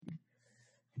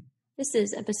This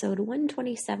is episode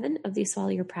 127 of the Swallow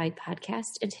Your Pride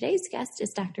podcast, and today's guest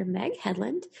is Dr. Meg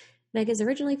Hedlund. Meg is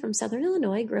originally from Southern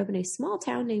Illinois, grew up in a small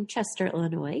town named Chester,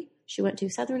 Illinois. She went to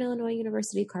Southern Illinois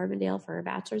University, Carbondale for a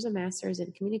bachelor's and master's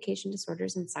in communication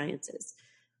disorders and sciences.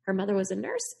 Her mother was a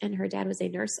nurse, and her dad was a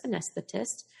nurse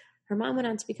anesthetist. Her mom went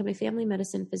on to become a family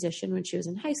medicine physician when she was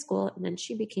in high school, and then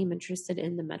she became interested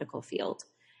in the medical field.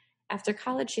 After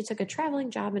college, she took a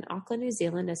traveling job in Auckland, New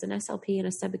Zealand as an SLP in a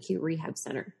subacute rehab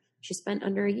center. She spent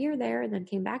under a year there and then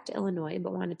came back to Illinois,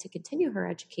 but wanted to continue her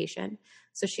education,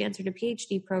 so she entered a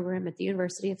PhD program at the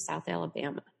University of South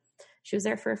Alabama. She was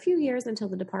there for a few years until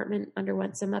the department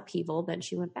underwent some upheaval. Then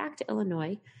she went back to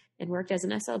Illinois and worked as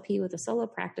an SLP with a solo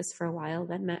practice for a while,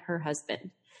 then met her husband.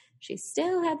 She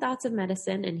still had thoughts of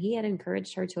medicine, and he had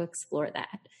encouraged her to explore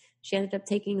that. She ended up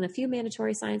taking the few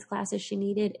mandatory science classes she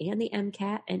needed and the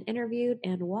MCAT and interviewed,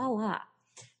 and voila.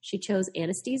 She chose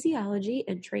anesthesiology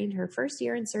and trained her first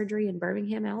year in surgery in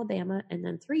Birmingham, Alabama, and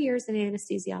then 3 years in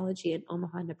anesthesiology in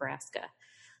Omaha, Nebraska.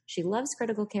 She loves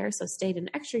critical care, so stayed an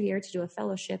extra year to do a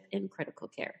fellowship in critical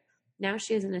care. Now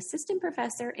she is an assistant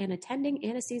professor and attending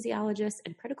anesthesiologist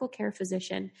and critical care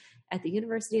physician at the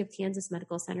University of Kansas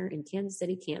Medical Center in Kansas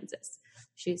City, Kansas.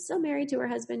 She is still married to her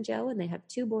husband, Joe, and they have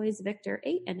 2 boys, Victor,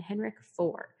 8, and Henrik,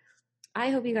 4.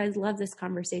 I hope you guys love this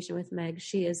conversation with Meg.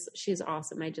 She's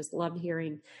awesome. I just loved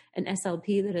hearing an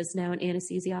SLP that is now an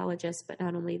anesthesiologist, but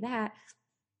not only that,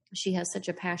 she has such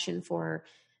a passion for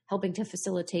helping to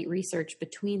facilitate research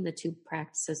between the 2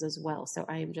 practices as well. So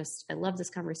I love this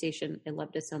conversation. I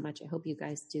loved it so much. I hope you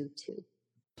guys do too.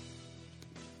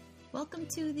 Welcome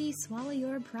to the Swallow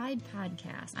Your Pride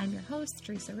podcast. I'm your host,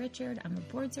 Teresa Richard. I'm a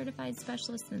board-certified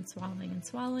specialist in swallowing and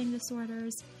swallowing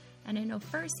disorders. And I know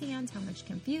firsthand how much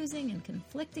confusing and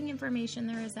conflicting information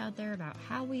there is out there about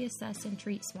how we assess and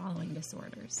treat swallowing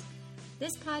disorders.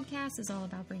 This podcast is all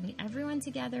about bringing everyone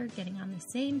together, getting on the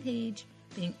same page,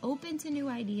 being open to new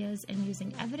ideas, and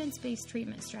using evidence-based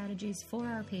treatment strategies for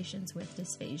our patients with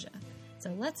dysphagia.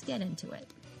 So let's get into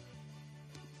it.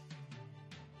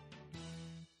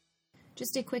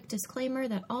 Just a quick disclaimer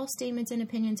that all statements and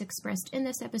opinions expressed in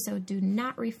this episode do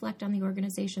not reflect on the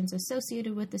organizations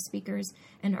associated with the speakers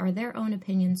and are their own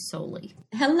opinions solely.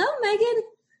 Hello, Megan.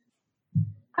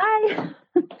 Hi.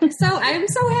 I'm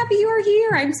so happy you are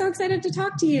here. I'm so excited to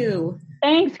talk to you.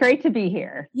 Thanks. Great to be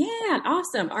here. Yeah,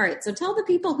 awesome. All right. So tell the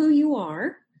people who you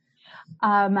are.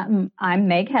 I'm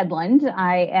Meg Hedlund.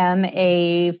 I am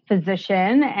a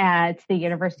physician at the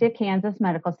University of Kansas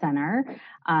Medical Center.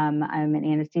 I'm an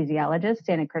anesthesiologist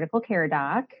and a critical care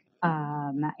doc.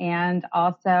 And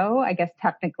also, I guess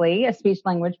technically, a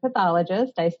speech-language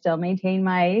pathologist. I still maintain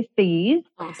my Cs.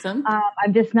 Awesome.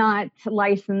 I'm just not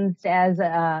licensed as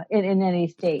in any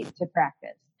state to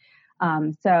practice.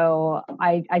 So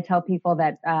I tell people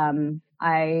that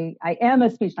I am a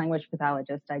speech-language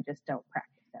pathologist. I just don't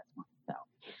practice as one.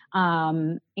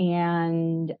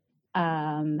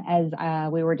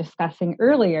 As we were discussing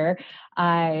earlier,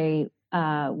 I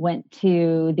went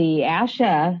to the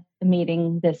ASHA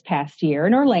meeting this past year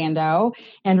in Orlando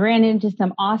and ran into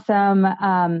some awesome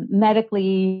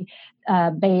medically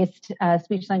based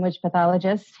speech-language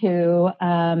pathologists who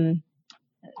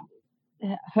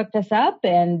hooked us up,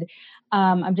 and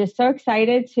I'm just so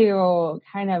excited to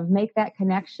kind of make that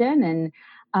connection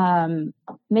and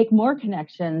make more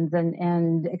connections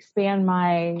and expand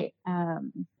my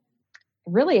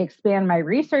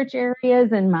research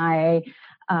areas and my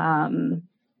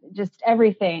just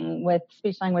everything with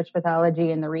speech-language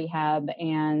pathology and the rehab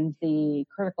and the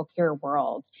critical care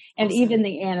world, and awesome. Even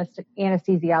the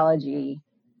anesthesiology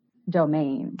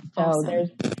domain. So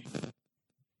awesome.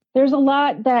 There's a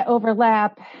lot that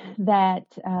overlap that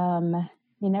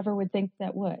you never would think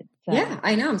that would. So. Yeah,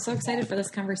 I know. I'm so excited for this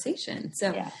conversation.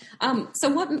 So, yeah. So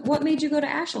what made you go to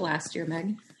ASHA last year,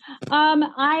 Meg?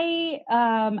 I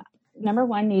number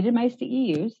one, needed my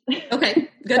CEUs. Okay,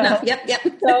 good enough. Yep.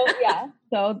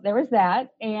 So there was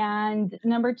that. And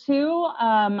number two,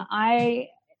 I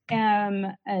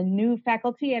am a new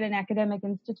faculty at an academic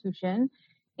institution,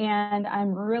 and I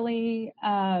really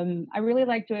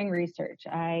like doing research.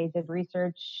 I did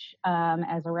research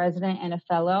as a resident and a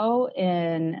fellow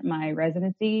in my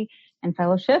residency and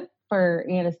fellowship for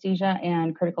anesthesia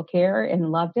and critical care, and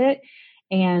loved it.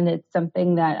 And it's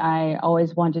something that I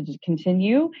always wanted to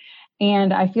continue.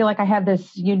 And I feel like I have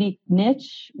this unique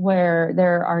niche where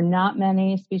there are not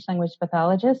many speech-language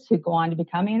pathologists who go on to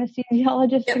become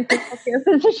anesthesiologists and critical care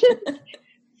physicians.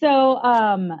 So,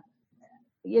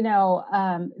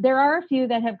 there are a few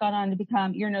that have gone on to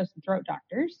become ear, nose, and throat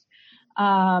doctors.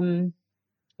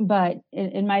 But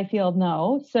in my field,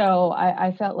 no. So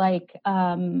I felt like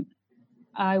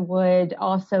I would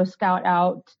also scout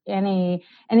out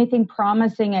anything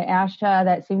promising at ASHA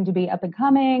that seemed to be up and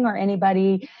coming, or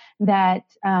anybody that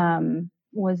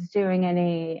was doing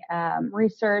any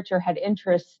research or had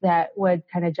interests that would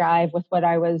kind of jive with what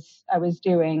I was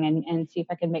doing, and see if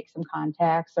I could make some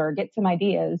contacts or get some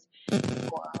ideas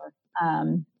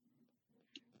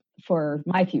for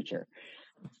my future.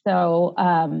 So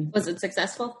was it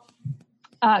successful?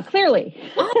 Clearly.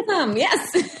 Awesome.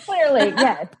 Yes. Clearly,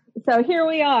 yes. So here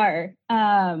we are.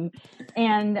 And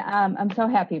I'm so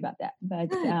happy about that.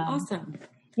 But awesome.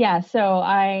 Yeah, so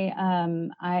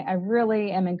I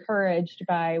really am encouraged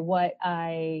by what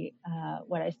I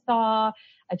saw.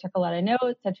 I took a lot of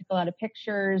notes. I took a lot of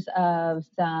pictures of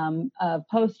some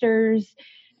posters,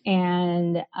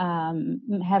 and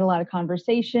had a lot of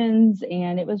conversations,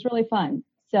 and it was really fun.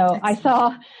 So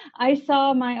excellent. I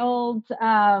saw my old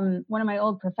one of my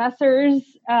old professors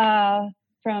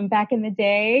from back in the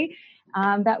day.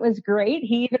 That was great.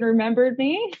 He even remembered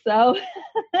me, so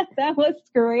that was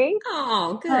great.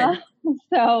 Oh, good.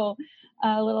 So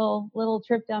a little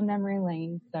trip down memory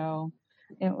lane. So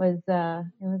it was a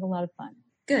lot of fun.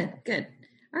 Good.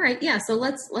 All right, yeah. So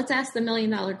let's ask the $1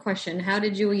 million question. How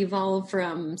did you evolve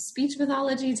from speech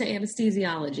pathology to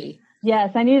anesthesiology?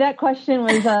 Yes, I knew that question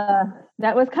was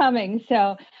that was coming.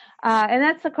 So. And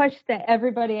that's the question that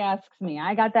everybody asks me.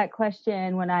 I got that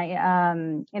question when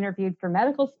I interviewed for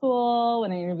medical school,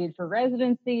 when I interviewed for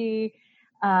residency,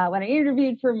 when I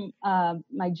interviewed for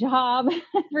my job.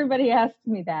 Everybody asks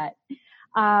me that.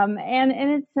 And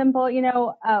it's simple.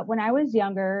 When I was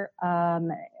younger,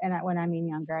 when I mean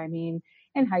younger, I mean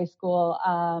in high school,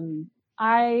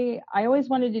 I always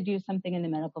wanted to do something in the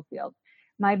medical field.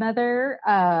 My mother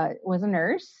was a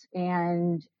nurse,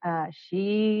 and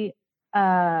she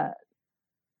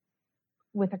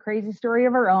with a crazy story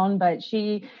of her own, but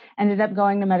she ended up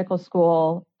going to medical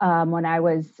school when I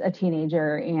was a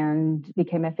teenager and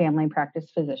became a family practice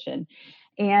physician.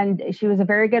 And she was a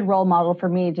very good role model for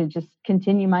me to just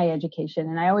continue my education.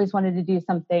 And I always wanted to do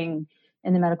something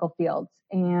in the medical fields.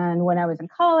 And when I was in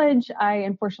college, I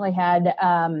unfortunately had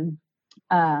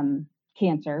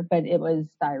cancer, but it was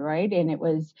thyroid, and it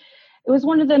was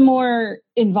one of the more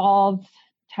involved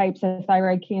types of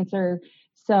thyroid cancer.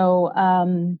 So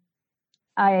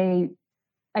I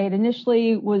had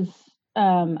initially was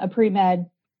a pre-med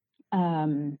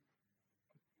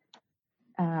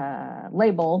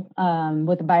label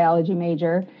with a biology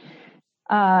major.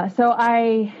 So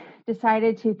I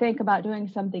decided to think about doing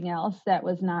something else that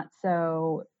was not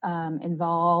so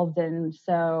involved, and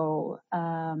so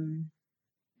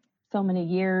many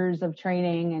years of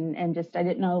training, and just I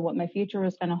didn't know what my future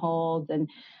was going to hold. And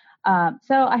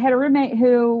so I had a roommate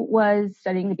who was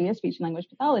studying to be a speech and language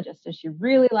pathologist, so she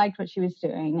really liked what she was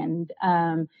doing.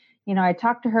 And I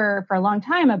talked to her for a long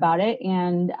time about it,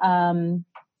 and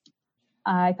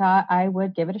I thought I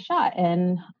would give it a shot,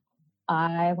 and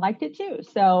I liked it too.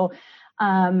 So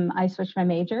I switched my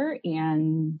major,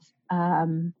 and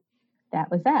that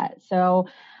was that. So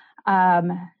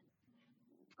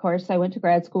of course, I went to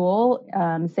grad school,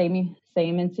 same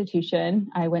institution.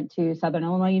 I went to Southern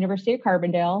Illinois University of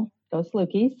Carbondale, go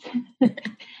Salukis.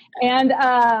 And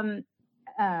it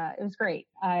was great.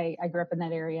 I grew up in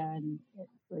that area, and it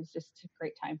was just a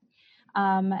great time.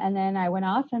 And then I went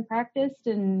off and practiced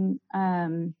and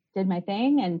did my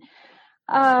thing. And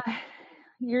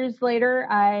years later,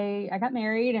 I got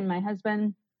married, and my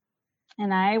husband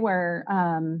and I were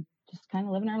just kind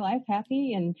of living our life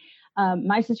happy. And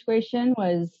my situation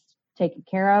was taken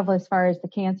care of as far as the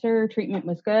cancer treatment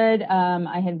was good.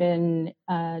 I had been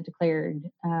declared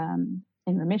in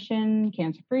remission,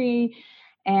 cancer-free.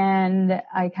 And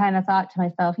I kind of thought to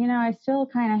myself, I still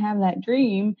kind of have that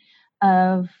dream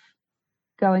of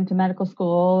going to medical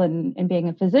school and being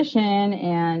a physician.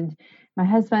 And my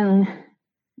husband,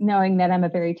 knowing that I'm a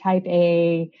very type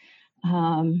A,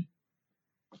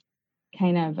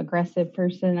 kind of aggressive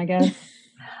person, I guess.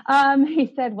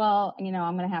 He said, well,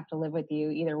 I'm going to have to live with you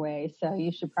either way, so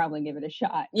you should probably give it a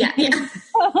shot. Yeah. And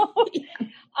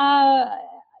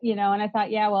I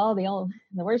thought, yeah, well,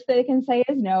 the worst they can say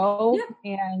is no.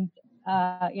 Yeah. And,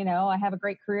 I have a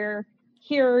great career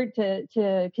here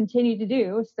to continue to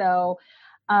do. So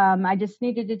I just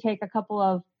needed to take a couple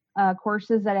of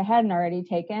courses that I hadn't already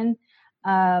taken.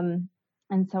 And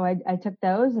so I took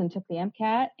those and took the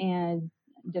MCAT and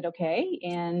did okay,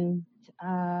 and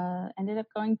ended up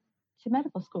going to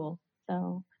medical school.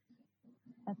 So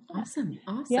that's awesome.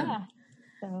 Yeah.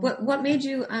 So. What made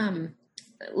you?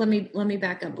 Let me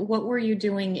back up. What were you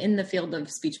doing in the field of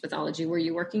speech pathology? Were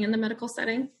you working in the medical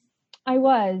setting? I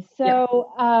was.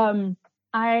 So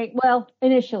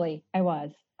initially I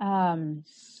was.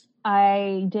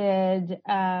 I did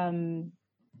kind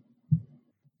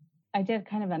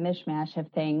of a mishmash of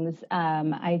things.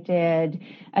 I did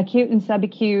acute and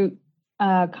subacute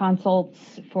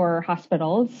consults for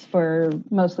hospitals for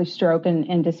mostly stroke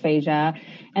and dysphagia.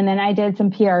 And then I did some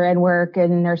PRN work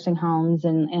in nursing homes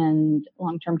and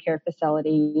long-term care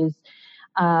facilities.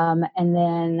 And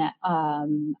then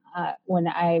when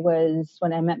I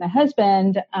met my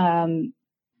husband,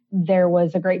 there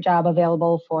was a great job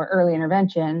available for early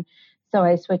intervention. So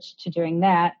I switched to doing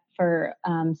that for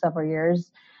several years.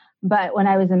 But when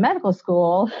I was in medical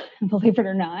school, believe it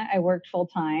or not, I worked full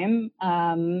time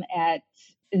at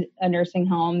a nursing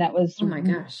home that was, oh my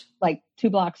gosh, like 2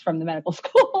 blocks from the medical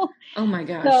school. Oh my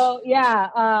gosh. So yeah,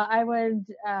 I would,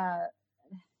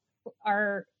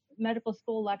 our medical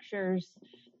school lectures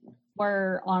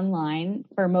were online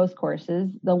for most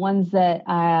courses. The ones that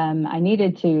I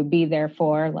needed to be there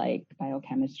for, like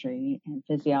biochemistry and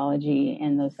physiology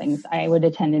and those things, I would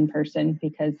attend in person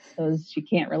because those you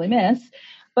can't really miss.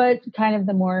 But kind of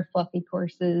the more fluffy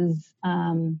courses,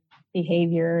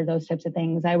 behavior, those types of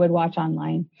things, I would watch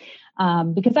online.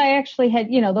 Because I actually had,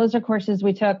 those are courses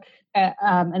we took at,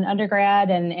 in undergrad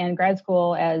and grad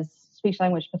school as speech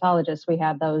language pathologists. We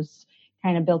had those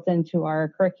kind of built into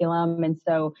our curriculum. And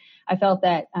so I felt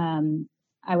that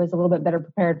I was a little bit better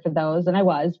prepared for those, and I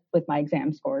was with my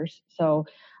exam scores. So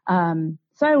I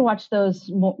would watch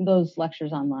those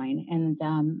lectures online,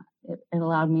 and it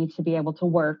allowed me to be able to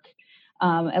work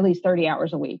at least 30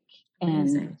 hours a week. And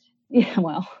amazing. Yeah,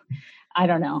 well, I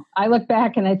don't know. I look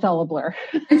back and it's all a blur.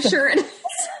 I'm sure it is.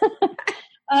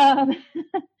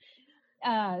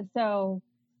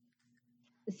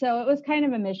 So it was kind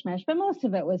of a mishmash, but most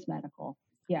of it was medical.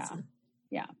 Yeah. Awesome.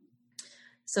 Yeah.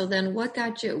 So then what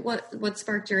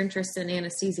sparked your interest in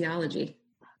anesthesiology?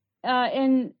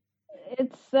 And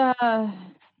it's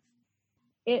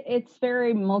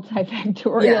very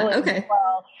multifactorial. Yeah, okay. As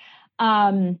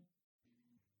well.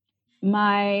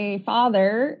 My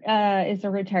father is a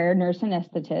retired nurse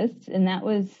anesthetist, and that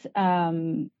was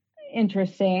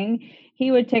interesting. He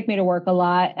would take me to work a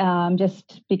lot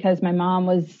just because my mom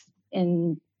was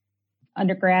in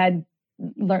undergrad,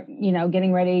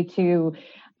 getting ready to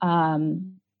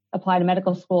apply to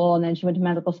medical school, and then she went to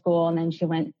medical school, and then she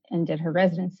went and did her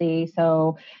residency.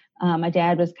 So my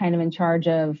dad was kind of in charge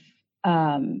of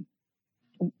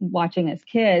watching us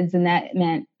kids, and that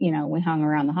meant, we hung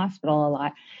around the hospital a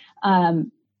lot.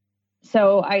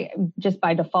 So I just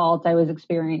by default, I was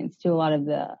experienced to a lot of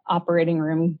the operating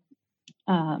room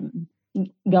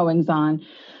goings on.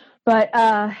 But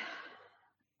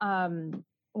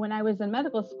when I was in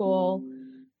medical school,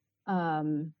 I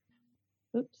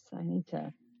need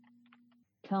to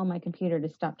tell my computer to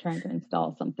stop trying to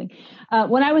install something.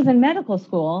 When I was in medical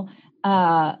school,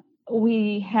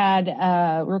 we had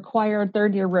a required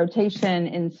third-year rotation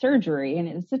in surgery, and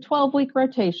it was a 12-week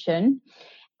rotation.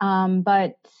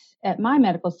 But at my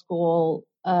medical school,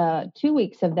 2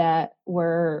 weeks of that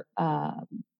were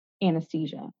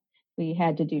anesthesia. We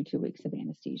had to do 2 weeks of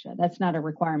anesthesia. That's not a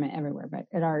requirement everywhere, but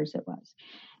at ours it was.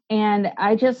 And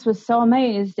I just was so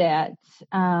amazed at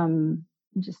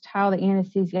just how the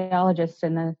anesthesiologists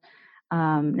and the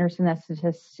nurse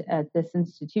anesthetists at this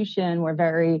institution were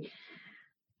very,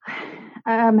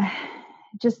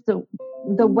 just the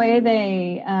way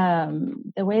they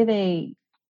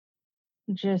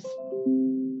just,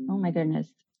 oh my goodness,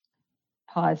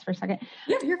 pause for a second.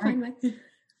 Yeah, you're fine.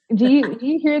 Do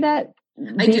you hear that?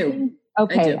 I do.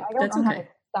 Okay. I don't That's know okay. how to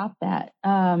stop that.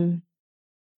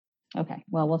 Okay.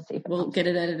 Well, we'll see if we'll get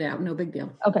it edited out. No big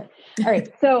deal. Okay. All right.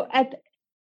 So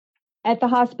at the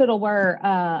hospital where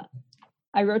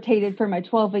I rotated for my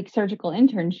 12-week surgical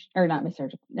internship, or not my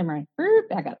surgical, never mind.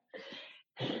 Back up.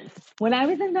 When I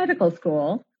was in medical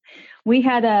school, we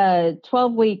had a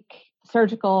 12-week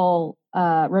surgical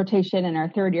rotation in our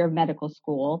third year of medical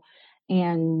school,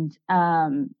 and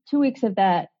 2 weeks of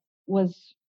that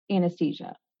was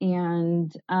anesthesia.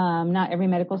 And not every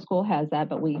medical school has that,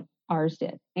 but ours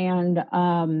did. And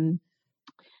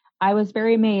I was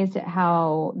very amazed at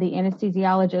how the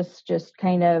anesthesiologists just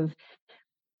kind of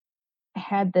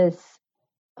had this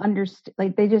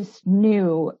they just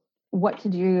knew what to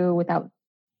do without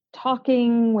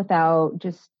talking, without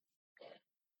just,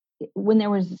 when there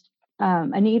was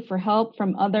a need for help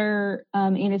from other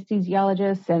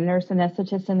anesthesiologists and nurse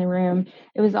anesthetists in the room,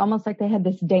 it was almost like they had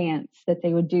this dance that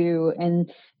they would do,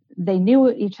 and they knew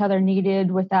what each other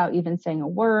needed without even saying a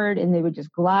word, and they would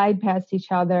just glide past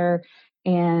each other,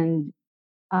 and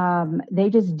they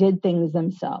just did things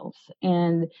themselves.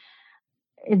 And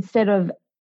instead of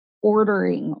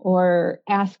ordering or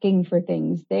asking for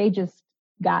things, they just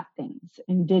got things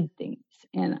and did things.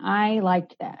 And I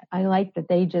liked that. I liked that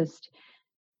they just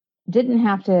didn't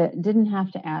have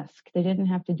to ask. They didn't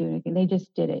have to do anything. They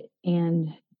just did it.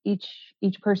 And each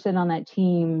person on that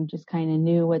team just kind of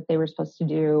knew what they were supposed to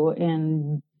do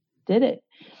and did it.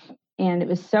 And it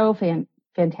was so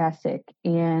fantastic.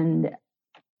 And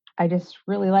I just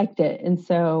really liked it. And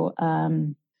so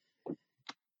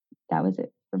that was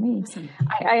it for me. Awesome.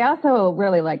 I also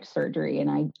really liked surgery, and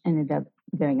I ended up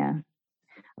doing a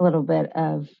little bit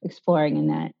of exploring in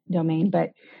that domain.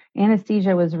 But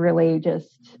anesthesia was really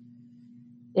just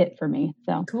it for me.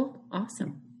 So cool.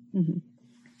 Awesome. Mm-hmm.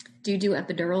 Do you do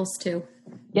epidurals too?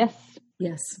 Yes.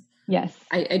 Yes.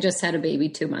 I just had a baby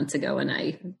 2 months ago, and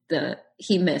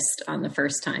he missed on the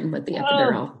first time with the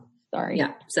epidural. Sorry.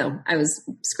 Yeah. So I was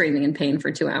screaming in pain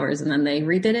for 2 hours, and then they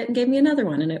redid it and gave me another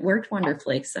one, and it worked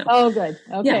wonderfully. So. Oh, good.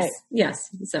 Okay. Yes.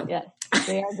 So. Yes,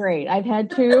 they are great. I've had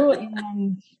two,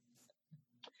 and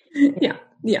yeah.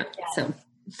 So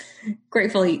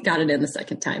grateful you got it in the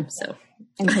second time. So.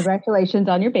 And congratulations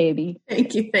on your baby.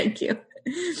 Thank you.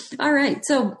 All right.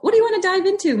 So what do you want to dive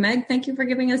into, Meg? Thank you for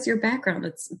giving us your background.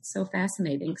 It's so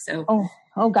fascinating. So.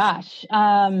 Oh gosh.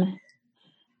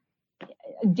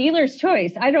 Dealer's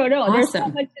choice. I don't know. Awesome. There's so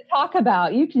much to talk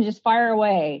about. You can just fire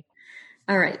away.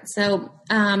 All right. So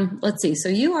let's see. So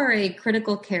you are a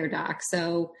critical care doc.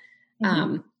 So,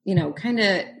 kind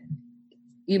of,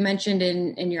 you mentioned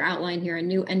in your outline here, a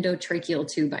new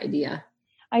endotracheal tube idea.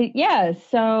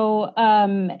 So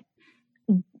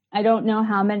I don't know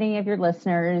how many of your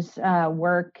listeners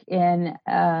work in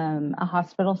a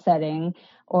hospital setting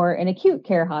or an acute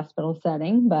care hospital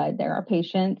setting, but there are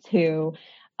patients who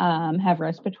have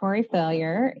respiratory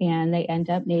failure and they end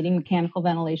up needing mechanical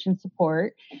ventilation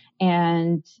support.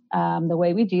 And the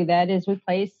way we do that is we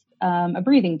place a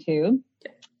breathing tube,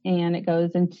 and it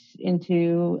goes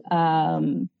into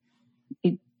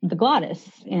the glottis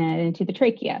and into the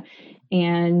trachea.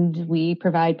 And we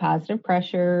provide positive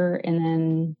pressure and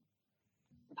then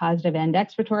positive end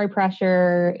expiratory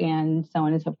pressure and so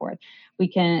on and so forth.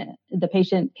 The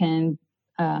patient can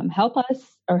help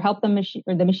us or help the machine,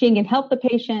 or the machine can help the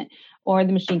patient, or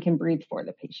the machine can breathe for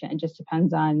the patient. It just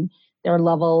depends on their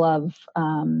level of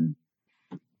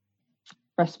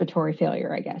respiratory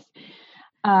failure, I guess.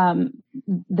 The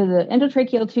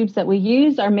endotracheal tubes that we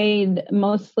use are made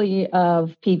mostly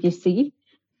of PVC,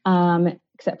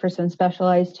 except for some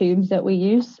specialized tubes that we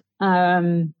use.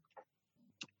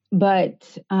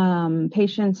 But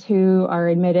patients who are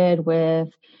admitted with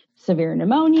severe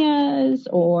pneumonias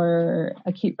or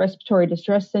acute respiratory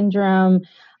distress syndrome,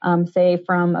 say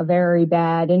from a very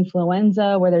bad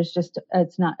influenza where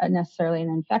it's not necessarily an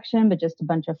infection, but just a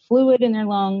bunch of fluid in their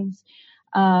lungs,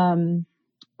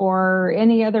 or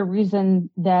any other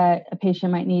reason that a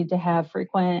patient might need to have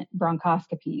frequent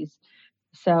bronchoscopies.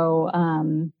 So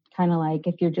kind of like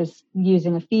if you're just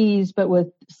using a fees, but with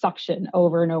suction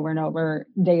over and over and over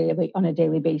daily on a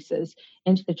daily basis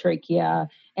into the trachea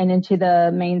and into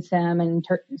the main stem and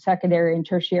secondary and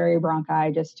tertiary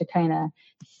bronchi, just to kind of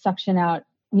suction out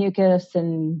mucus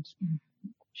and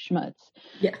schmutz.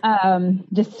 Yeah.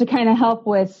 Just to kind of help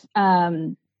with,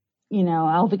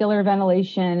 alveolar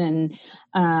ventilation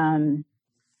and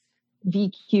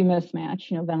VQ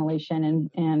mismatch, ventilation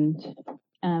and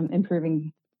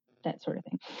improving that sort of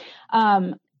thing.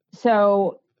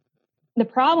 So the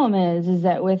problem is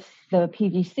that with the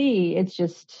PVC, it's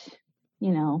just,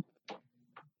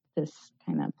 this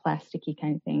kind of plasticky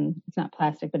kind of thing. It's not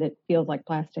plastic, but it feels like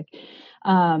plastic.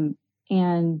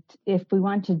 And if we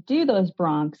want to do those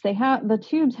bronchs, the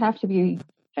tubes have to be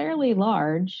fairly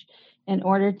large in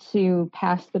order to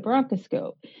pass the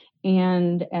bronchoscope.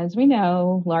 And as we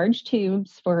know, large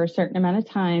tubes for a certain amount of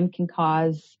time can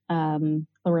cause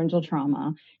laryngeal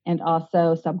trauma, and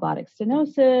also subglottic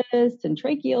stenosis and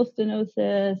tracheal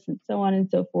stenosis and so on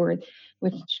and so forth,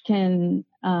 which can,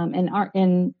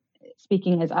 and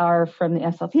speaking as from the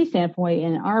SLP standpoint,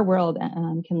 in our world,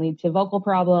 can lead to vocal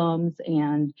problems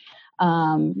and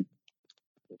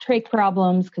trach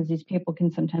problems, because these people can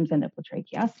sometimes end up with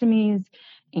tracheostomies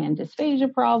and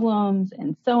dysphagia problems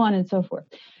and so on and so forth.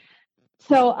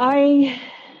 So I'm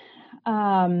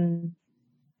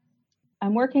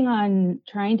working on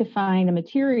trying to find a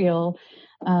material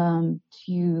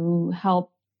to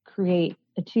help create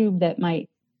a tube that might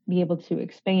be able to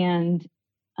expand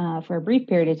for a brief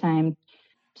period of time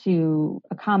to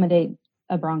accommodate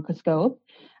a bronchoscope,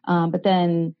 but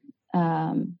then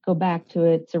go back to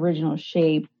its original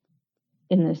shape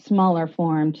in the smaller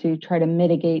form to try to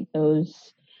mitigate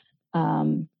those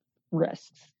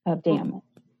risks of damage.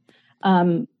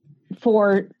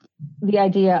 For the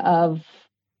idea of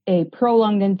a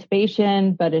prolonged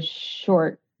intubation, but a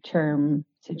short-term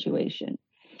situation.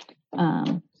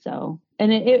 And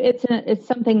it's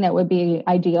something that would be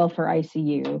ideal for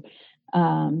ICU,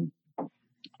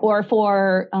 or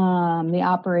for the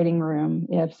operating room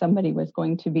if somebody was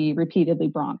going to be repeatedly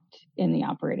bronched in the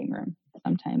operating room.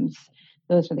 Sometimes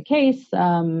those are the case.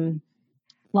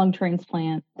 Lung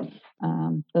transplant,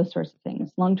 those sorts of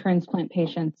things. Lung transplant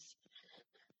patients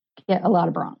get a lot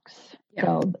of bronchs. Yeah.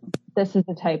 So this is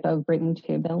the type of breathing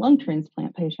tube that a lung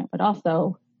transplant patient would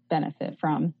also benefit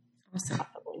from. Awesome.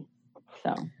 Possibly.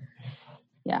 So,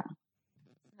 yeah.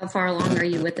 How far along are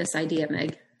you with this idea,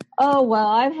 Meg? Oh, well,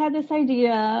 I've had this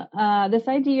idea. This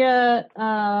idea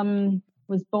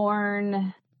was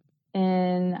born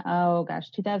in,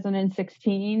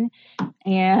 2016.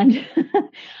 And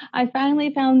I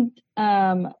finally found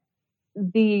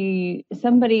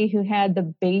somebody who had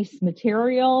the base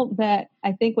material that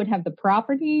I think would have the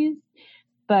properties,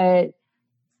 but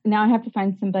now I have to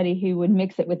find somebody who would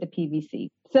mix it with the PVC.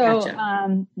 So,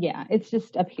 Gotcha. It's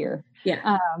just up here.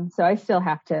 Yeah. So I still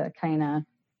have to kind of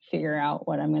figure out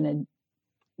how I'm going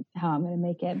to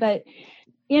make it. But,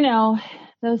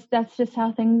 that's just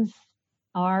how things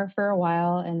are for a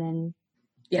while. And then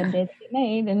someday they get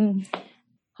made, and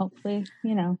hopefully,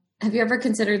 Have you ever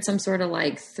considered some sort of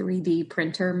like 3D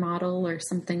printer model or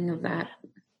something of that?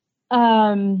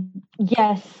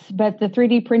 Yes, but the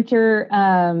 3D printer,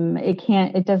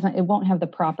 it won't have the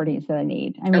properties that I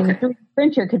need. I mean, The 3D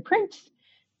printer could print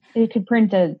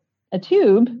a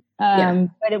tube,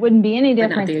 but it wouldn't be any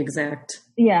different. But not the exact.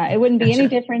 Yeah, it wouldn't be any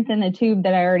different than the tube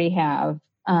that I already have,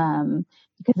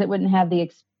 because it wouldn't have the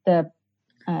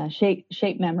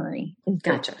shape memory. Is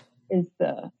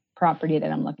the property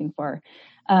that I'm looking for.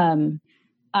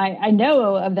 I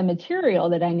know of the material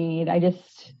that I need. I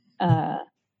just,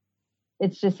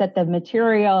 it's just that the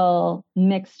material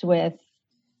mixed with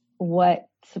what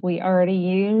we already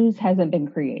use hasn't been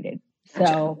created.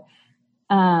 So,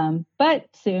 but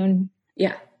soon.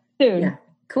 Yeah. Soon. Yeah.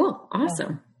 Cool.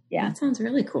 Awesome. Yeah. That sounds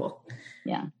really cool.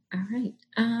 Yeah. All right.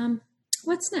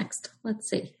 What's next? Let's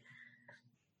see.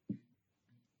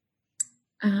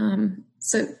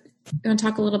 So you want to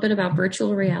talk a little bit about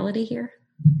virtual reality here?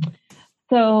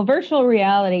 So virtual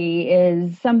reality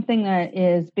is something that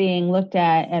is being looked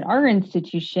at our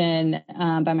institution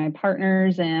by my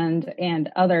partners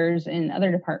and others in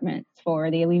other departments for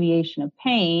the alleviation of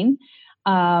pain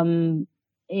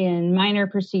in minor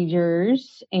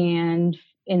procedures and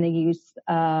in the use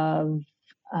of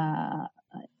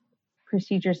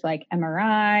procedures like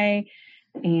MRI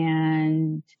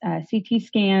and CT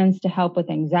scans to help with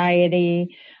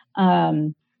anxiety.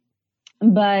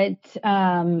 But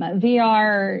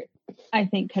VR, I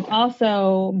think, could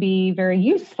also be very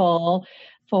useful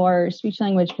for speech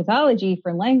language pathology,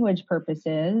 for language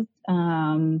purposes,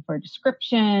 for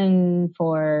description,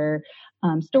 for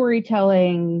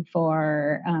storytelling,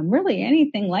 for really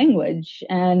anything language.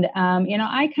 And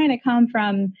I kind of come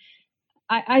from,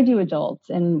 I do adults,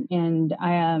 and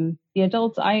the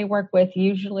adults I work with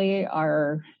usually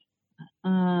are,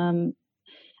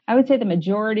 I would say the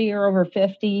majority are over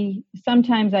 50.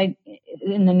 Sometimes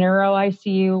in the neuro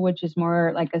ICU, which is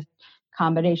more like a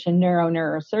combination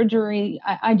neurosurgery,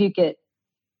 I do get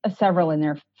several in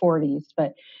their 40s,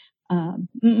 but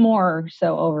more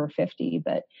so over 50.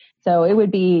 But so it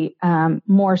would be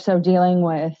more so dealing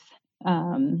with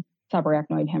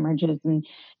subarachnoid hemorrhages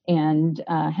and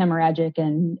hemorrhagic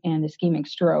and ischemic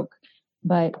stroke.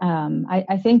 But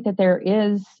I think that there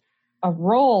is a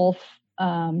role,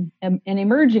 an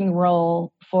emerging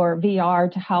role for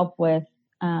VR to help with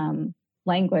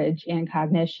language and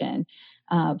cognition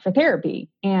for therapy.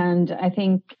 And I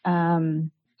think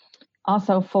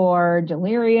also for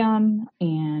delirium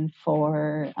and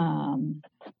for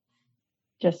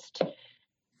just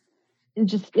in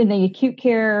the acute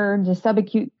care, the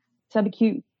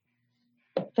subacute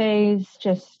phase,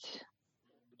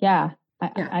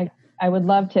 I would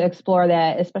love to explore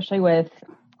that, especially with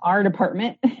our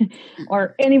department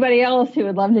or anybody else who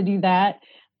would love to do that.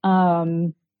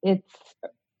 It's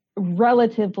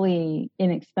relatively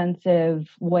inexpensive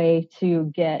way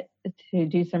to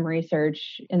do some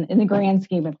research in the grand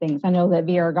scheme of things. I know that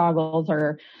VR goggles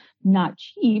are not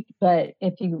cheap, but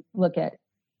if you look at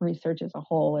research as a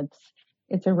whole,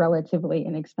 it's a relatively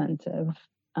inexpensive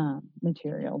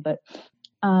material. But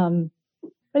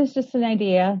it's just an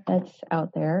idea that's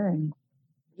out there. And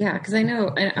yeah, because I know,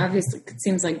 and obviously it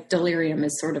seems like delirium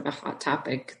is sort of a hot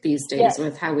topic these days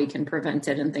with how we can prevent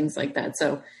it and things like that.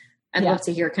 So I'd love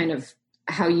to hear kind of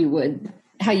how you would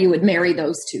marry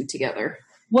those two together.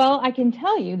 Well, I can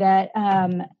tell you that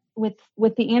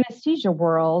with the anesthesia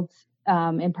world,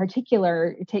 in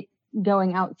particular,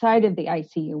 going outside of the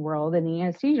ICU world and the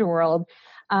anesthesia world,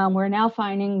 we're now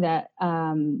finding that,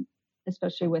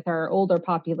 especially with our older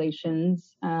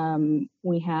populations,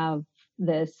 we have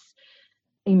this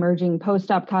emerging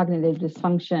post-op cognitive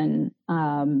dysfunction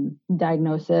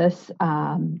diagnosis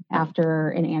after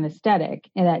an anesthetic,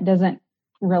 and that doesn't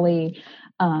really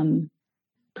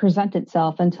present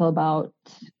itself until about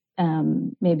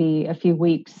maybe a few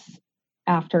weeks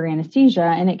after anesthesia,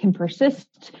 and it can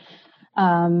persist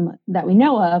that we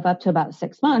know of up to about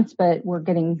 6 months, but we're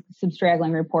getting some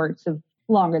straggling reports of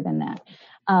longer than that.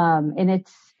 And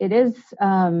it is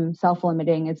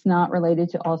self-limiting. It's not related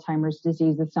to Alzheimer's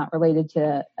disease. It's not related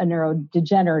to a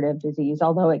neurodegenerative disease,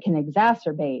 although it can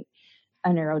exacerbate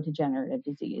a neurodegenerative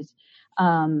disease.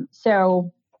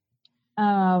 So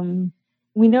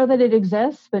we know that it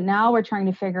exists, but now we're trying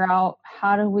to figure out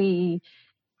how do we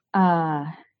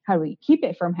keep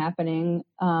it from happening?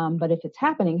 But if it's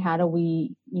happening, how do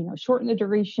we, shorten the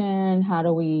duration? How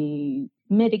do we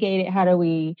mitigate it? How do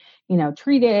we,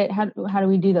 treat it? How do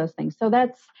we do those things? So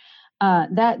that's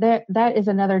that is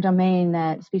another domain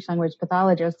that speech language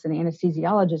pathologists and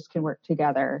anesthesiologists can work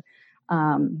together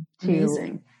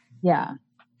Amazing. Yeah.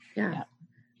 I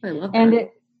love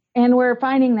that. And we're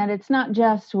finding that it's not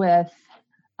just with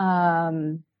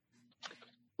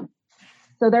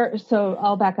So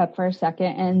I'll back up for a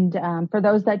second. And for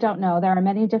those that don't know, there are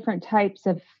many different types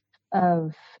of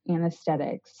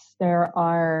anesthetics. There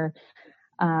are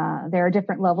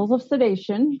different levels of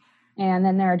sedation, and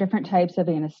then there are different types of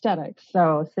anesthetics.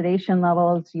 So sedation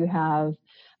levels, you have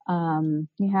a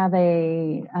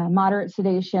moderate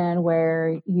sedation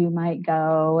where you might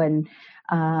go and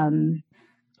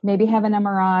maybe have an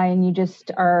MRI and you just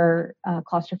are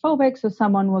claustrophobic. So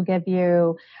someone will give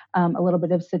you a little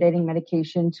bit of sedating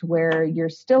medication to where you're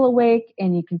still awake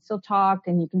and you can still talk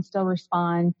and you can still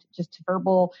respond just to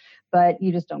verbal, but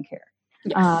you just don't care.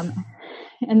 Yes.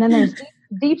 And then there's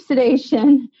deep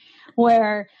sedation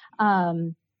where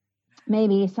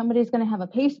maybe somebody's going to have a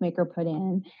pacemaker put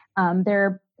in.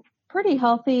 They're pretty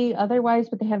healthy otherwise,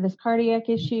 but they have this cardiac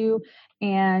issue,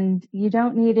 and you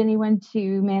don't need anyone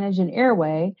to manage an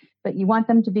airway, but you want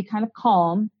them to be kind of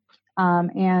calm.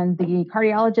 And the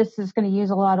cardiologist is going to use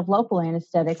a lot of local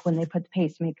anesthetic when they put the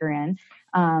pacemaker in.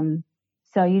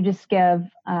 So you just give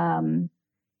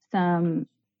some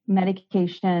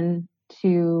medication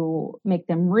to make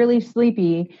them really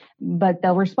sleepy, but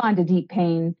they'll respond to deep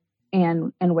pain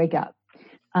and wake up.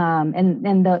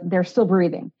 And they're still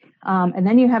breathing. And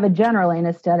then you have a general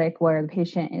anesthetic where the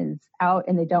patient is out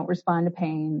and they don't respond to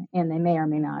pain and they may or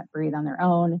may not breathe on their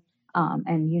own.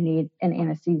 And you need an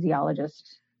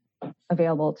anesthesiologist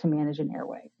available to manage an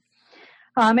airway.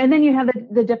 And then you have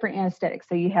the different anesthetics.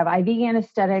 So you have IV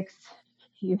anesthetics,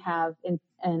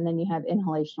 and then you have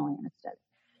inhalational anesthetics.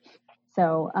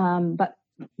 So, but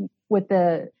with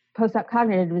the post-op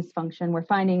cognitive dysfunction, we're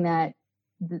finding that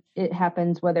it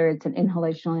happens whether it's an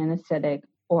inhalational anesthetic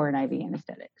or an IV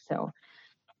anesthetic. So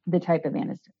the type of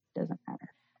anesthetic doesn't matter.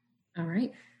 All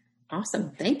right.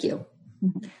 Awesome. Thank you.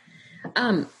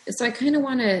 Mm-hmm. So I kind of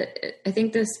want to, I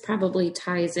think this probably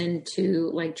ties into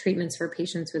like treatments for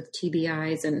patients with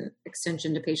TBIs and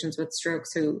extension to patients with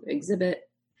strokes who exhibit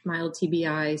mild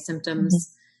TBI symptoms.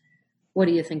 Mm-hmm. What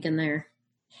are you thinking there?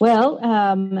 Well,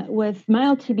 with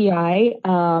mild TBI,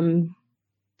 I'm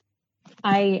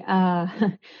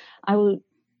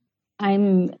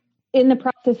in the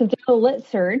process of doing a lit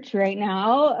search right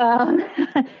now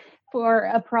for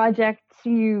a project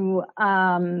to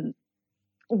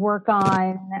work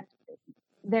on.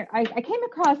 There, I came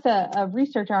across a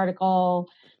research article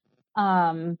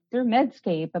through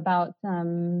Medscape about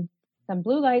some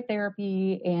blue light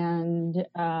therapy and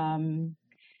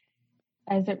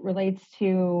as it relates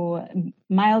to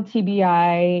mild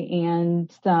TBI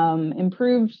and some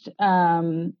improved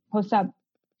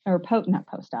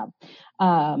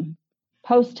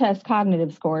post-test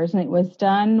cognitive scores. And it was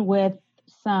done with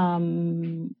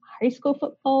some high school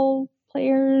football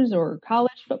players or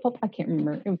college football. I can't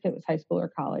remember if it was high school or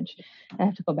college. I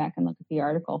have to go back and look at the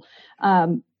article.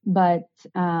 But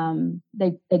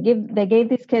they gave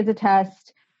these kids a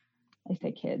test. I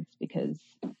say kids because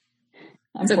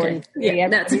I'm 43. Yeah,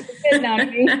 that's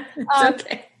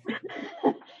okay.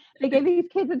 They gave these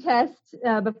kids a test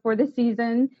before the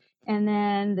season, and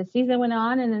then the season went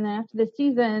on, and then after the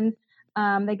season,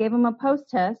 they gave them a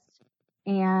post-test,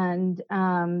 and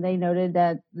they noted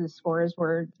that the scores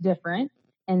were different,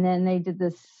 and then they did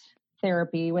this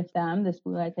therapy with them, this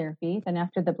blue light therapy. Then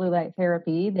after the blue light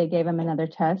therapy, they gave them another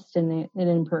test, and it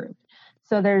improved.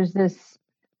 So there's this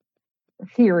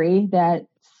theory that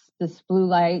this blue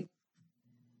light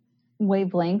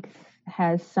wavelength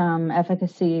has some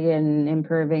efficacy in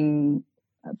improving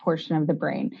a portion of the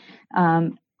brain.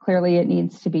 Clearly, it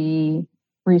needs to be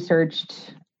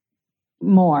researched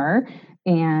more,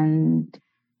 and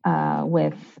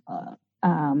with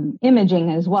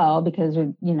imaging as well, because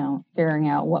figuring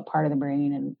out what part of the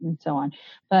brain and so on.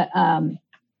 But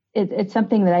it's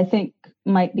something that I think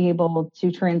might be able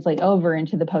to translate over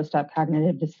into the post-op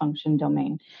cognitive dysfunction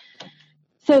domain.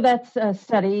 So that's a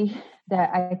study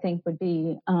that I think would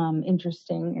be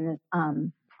interesting,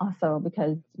 and also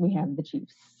because we have the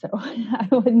Chiefs, so I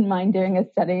wouldn't mind doing a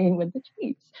study with the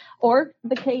Chiefs or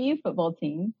the KU football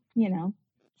team,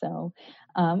 so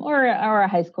or a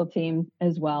high school team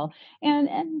as well,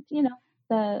 and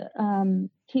the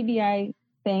TBI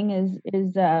thing is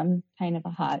kind of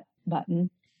a hot button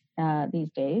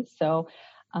these days. So,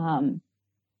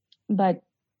 but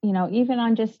even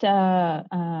on just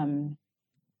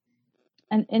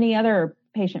and any other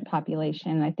patient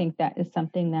population, I think that is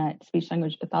something that speech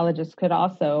language pathologists could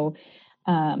also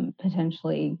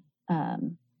potentially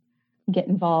get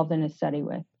involved in a study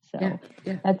with. So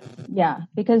that's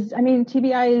because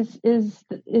TBI is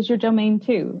your domain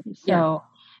too. So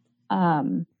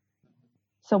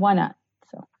so why not?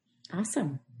 So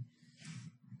awesome.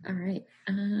 All right.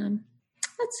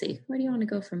 Let's see. Where do you want to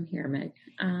go from here, Meg?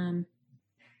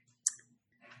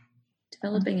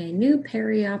 Developing a new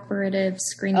perioperative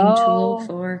screening tool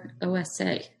for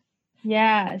OSA.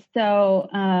 Yeah. So,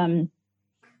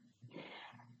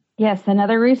 yes,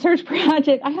 another research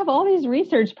project. I have all these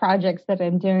research projects that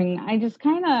I'm doing. I just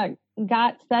kind of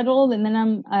got settled, and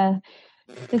then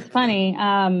it's funny.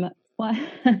 Well,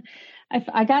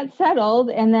 I got settled,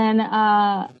 and then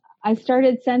I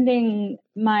started sending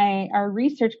our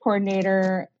research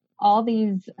coordinator all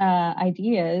these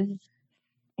ideas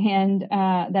and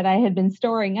that I had been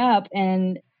storing up,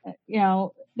 and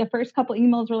the first couple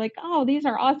emails were like, "Oh, these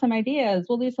are awesome ideas.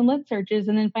 We'll do some lit searches."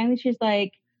 And then finally, she's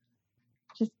like,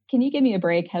 "Just can you give me a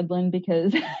break, Hedlund?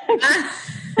 Because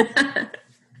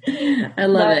I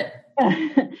love it."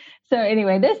 So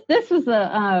anyway, this was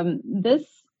this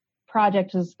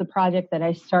project is the project that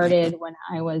I started when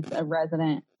I was a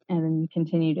resident and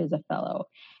continued as a fellow,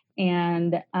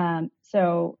 and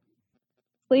so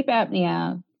sleep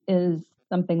apnea is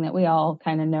something that we all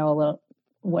kind of know a little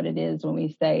what it is when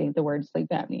we say the word sleep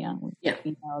apnea. Yeah.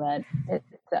 We know that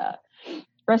it's a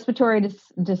respiratory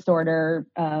disorder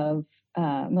of,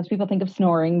 most people think of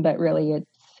snoring, but really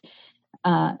it's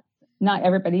not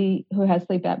everybody who has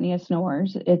sleep apnea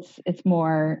snores. It's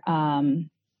more,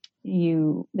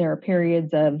 there are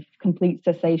periods of complete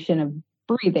cessation of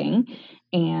breathing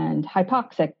and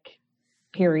hypoxic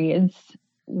periods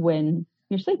when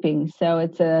you're sleeping. So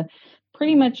it's a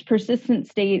pretty much persistent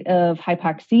state of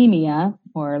hypoxemia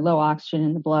or low oxygen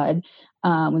in the blood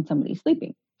when somebody's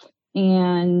sleeping.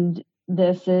 And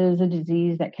this is a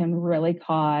disease that can really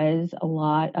cause a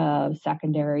lot of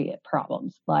secondary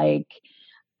problems like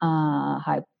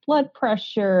high blood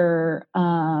pressure,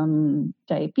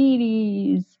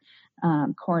 diabetes,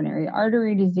 coronary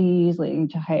artery disease, leading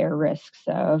to higher risks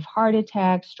of heart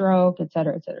attack, stroke, et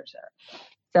cetera, et cetera, et cetera.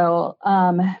 So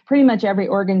pretty much every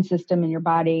organ system in your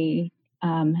body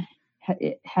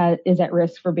is at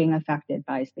risk for being affected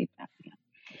by sleep apnea.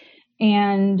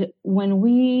 And when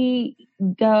we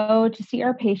go to see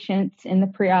our patients in the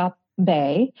pre-op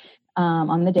bay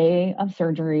on the day of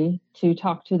surgery to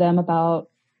talk to them about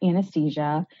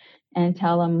anesthesia and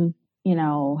tell them,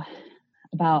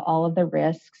 about all of the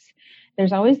risks,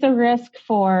 there's always the risk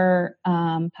for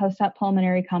post-op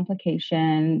pulmonary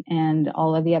complication and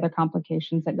all of the other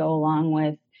complications that go along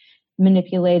with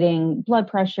manipulating blood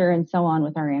pressure and so on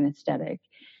with our anesthetic.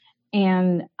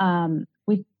 And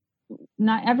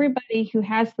not everybody who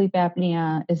has sleep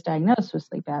apnea is diagnosed with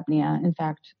sleep apnea. In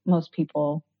fact, most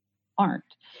people aren't.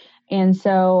 And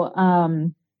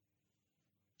so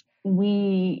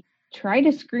we try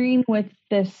to screen with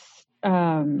this,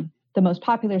 the most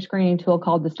popular screening tool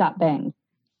called the Stop Bang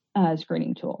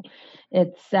screening tool.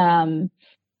 It's a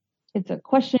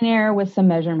questionnaire with some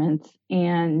measurements,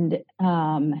 and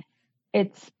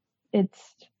it's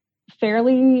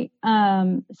fairly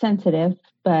sensitive,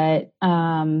 but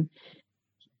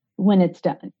when it's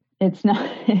done, it's not,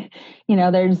 it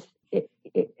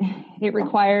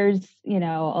requires,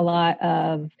 a lot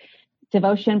of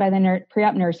devotion by the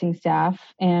pre-op nursing staff,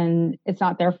 and it's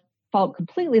not their fault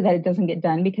completely that it doesn't get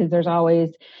done, because there's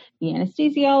always the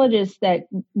anesthesiologist that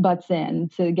butts in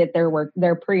to get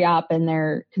their pre-op and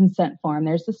their consent form.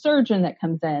 There's the surgeon that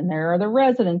comes in. There are the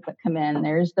residents that come in.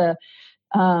 There's the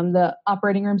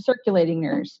operating room circulating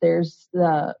nurse. There's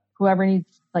the whoever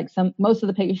needs, like most of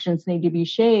the patients need to be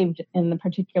shaved in the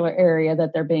particular area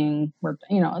that they're being worked.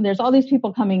 There's all these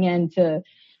people coming in to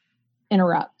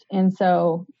interrupt. And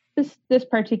so this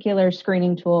particular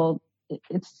screening tool,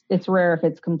 it's rare if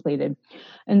it's completed.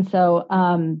 And so,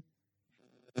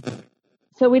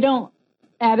 so we don't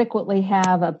adequately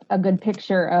have a good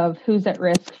picture of who's at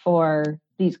risk for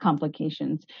these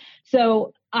complications.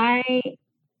 So I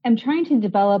am trying to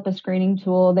develop a screening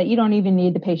tool that you don't even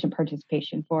need the patient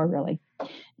participation for, really.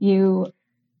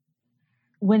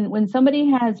 When somebody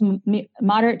has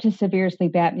moderate to severe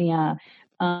sleep apnea,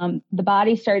 the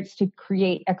body starts to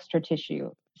create extra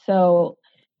tissue. So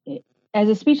as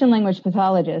a speech and language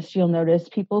pathologist, you'll notice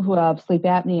people who have sleep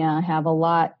apnea have a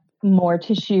lot more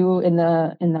tissue in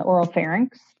the oral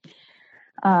pharynx.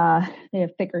 They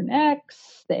have thicker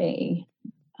necks. They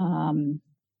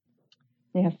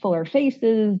have fuller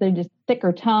faces. They just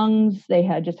thicker tongues. They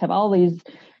just have all these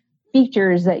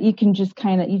features that you can just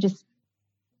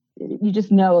you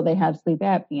just know they have sleep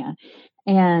apnea.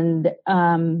 And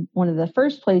one of the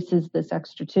first places this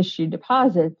extra tissue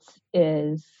deposits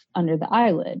is under the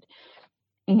eyelid.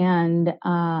 And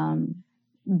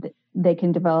they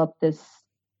can develop this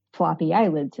floppy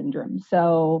eyelid syndrome.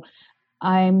 So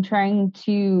I'm trying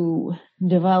to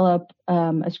develop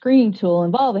a screening tool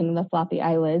involving the floppy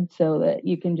eyelid so that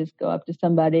you can just go up to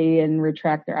somebody and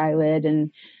retract their eyelid.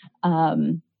 And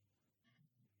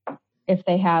if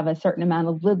they have a certain amount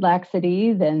of lid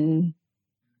laxity, then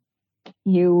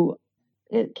you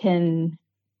can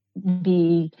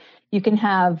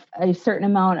have a certain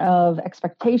amount of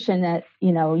expectation that,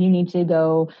 you need to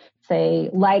go, say,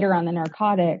 lighter on the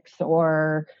narcotics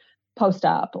or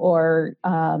post-op, or,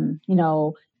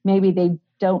 maybe they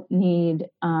don't need,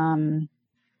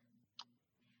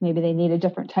 maybe they need a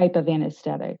different type of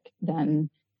anesthetic than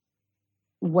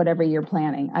whatever you're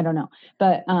planning. I don't know.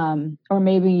 But, or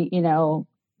maybe,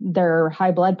 their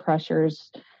high blood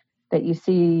pressures that you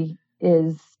see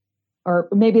or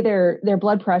maybe their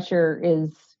blood pressure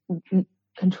is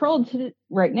controlled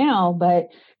right now, but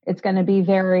it's going to be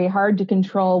very hard to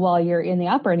control while you're in the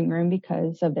operating room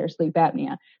because of their sleep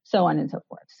apnea, so on and so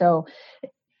forth. So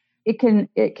it can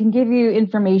give you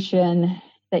information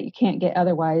that you can't get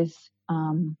otherwise.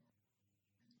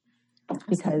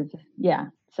 Because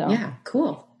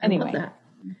cool. Anyway. I love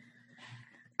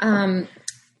that.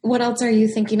 What else are you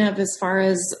thinking of as far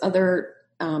as other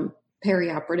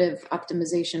perioperative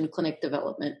optimization clinic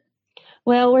development?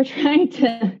 Well, we're trying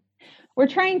to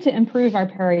improve our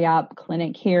peri-op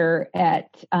clinic here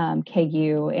at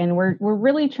KU, and we're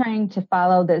really trying to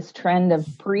follow this trend of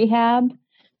prehab.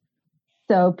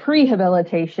 So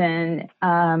prehabilitation.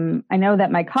 I know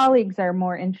that my colleagues are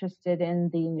more interested in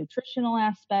the nutritional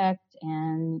aspect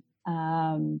and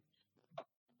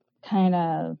kind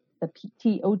of the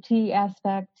PT/OT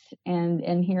aspect,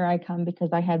 and here I come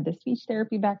because I had the speech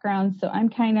therapy background, so I'm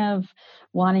kind of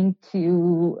wanting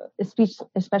to speech,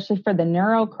 especially for the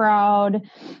neuro crowd,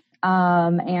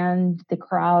 and the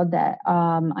crowd that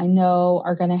I know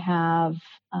are going to have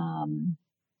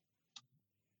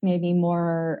maybe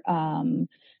more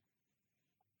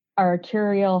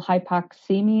arterial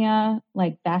hypoxemia,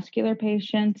 like vascular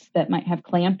patients that might have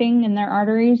clamping in their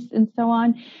arteries and so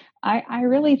on. I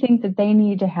really think that they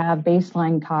need to have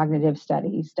baseline cognitive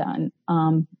studies done,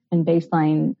 and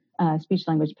baseline speech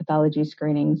language pathology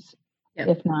screenings,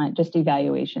 if not just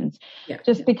evaluations.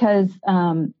 Because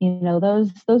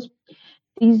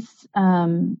these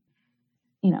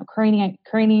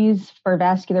cranies for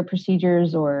vascular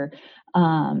procedures or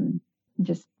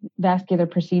just vascular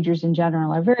procedures in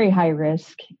general are very high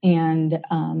risk, and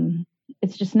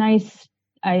it's just nice,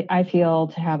 I feel,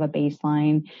 to have a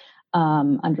baseline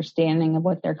understanding of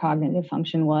what their cognitive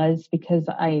function was, because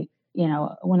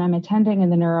when I'm attending in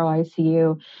the neuro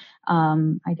ICU,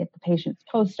 I get the patients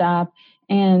post-op,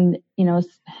 and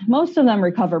most of them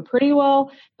recover pretty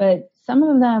well, but some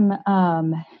of them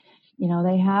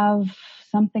they have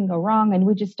something go wrong, and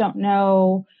we just don't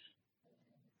know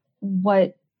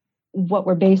what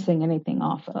we're basing anything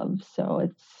off of. So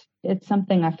it's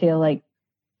something I feel like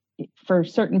for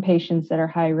certain patients that are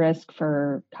high risk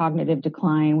for cognitive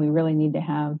decline, we really need to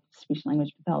have speech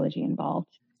language pathology involved.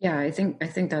 Yeah, I think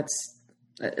it's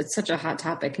such a hot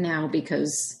topic now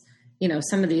because,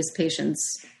 some of these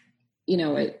patients,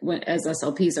 as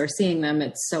SLPs are seeing them,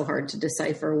 it's so hard to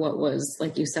decipher what was,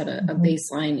 like you said, a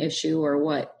baseline issue or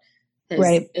what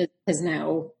is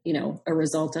now, a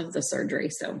result of the surgery.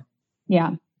 So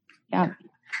yeah. So.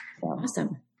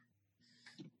 Awesome.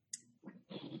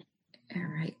 All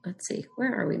right, let's see.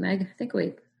 Where are we, Meg? I think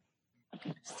a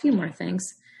few more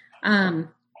things.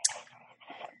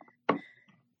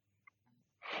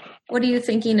 What are you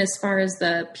thinking as far as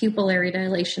the pupillary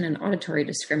dilation and auditory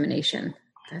discrimination?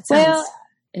 That sounds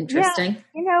interesting.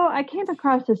 Yeah, I came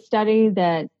across a study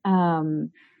that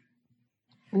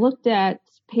looked at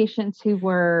patients who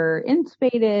were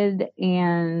intubated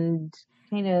and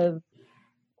kind of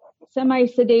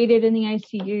semi-sedated in the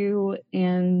ICU,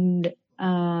 and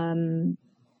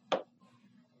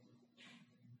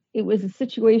it was a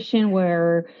situation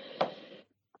where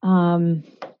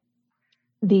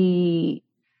the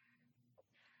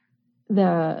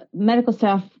medical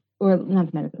staff, or not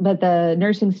the medical, but the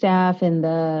nursing staff and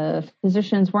the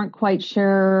physicians weren't quite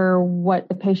sure what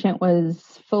the patient was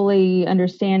fully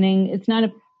understanding. It's not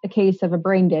a case of a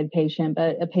brain dead patient,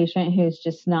 but a patient who's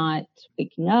just not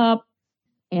waking up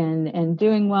and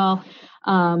doing well.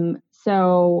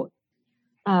 So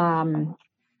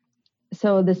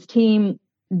this team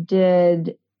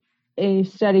did a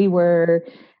study where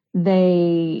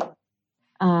they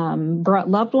brought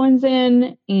loved ones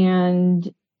in,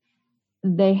 and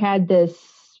they had this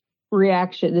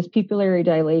reaction, this pupillary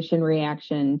dilation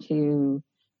reaction to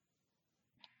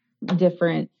their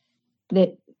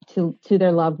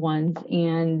loved ones.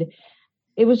 And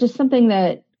it was just something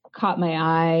that caught my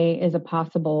eye as a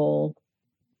possible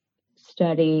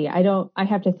study. I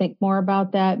have to think more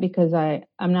about that because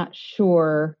I'm not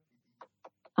sure.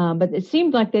 But it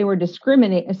seemed like they were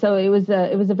discriminating. So it was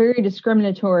a very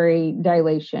discriminatory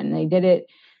dilation. They did it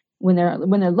when their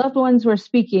loved ones were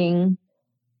speaking,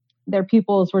 their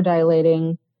pupils were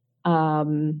dilating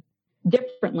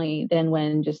differently than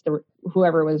when just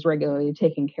whoever was regularly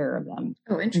taking care of them.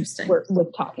 Oh, interesting.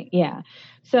 Was talking. Yeah.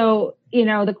 So,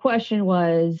 the question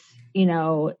was,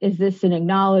 is this an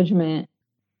acknowledgement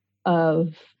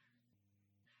of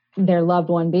their loved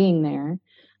one being there?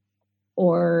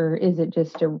 Or is it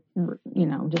just an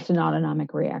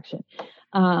autonomic reaction?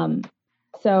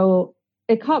 So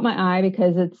it caught my eye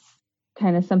because it's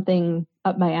kind of something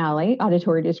up my alley,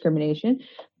 auditory discrimination.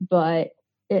 But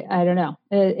I don't know.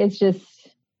 It was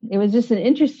just an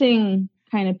interesting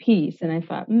kind of piece, and I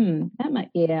thought, that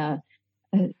might be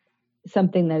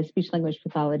something that a speech language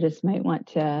pathologist might want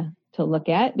to look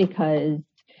at, because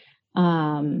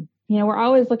we're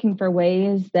always looking for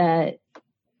ways that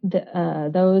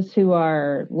those who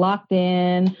are locked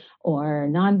in or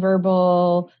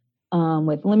nonverbal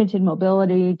with limited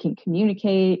mobility can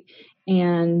communicate.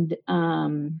 And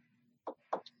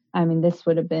this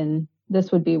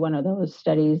would be one of those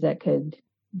studies that could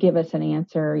give us an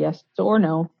answer, yes or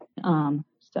no.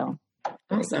 So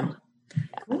awesome.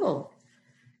 Cool.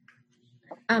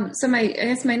 So I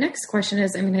guess my next question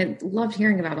is, I loved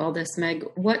hearing about all this, Meg.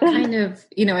 What kind of,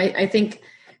 I think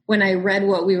when I read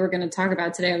what we were going to talk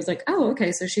about today, I was like, oh,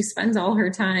 okay. So she spends all her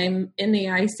time in the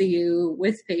ICU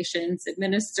with patients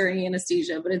administering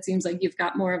anesthesia, but it seems like you've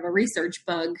got more of a research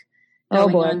bug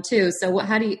going on too. So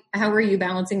how are you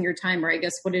balancing your time? Or I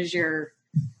guess, what is your,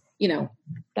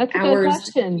 that's a hours? Good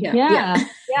question. Yeah.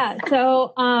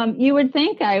 So, you would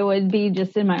think I would be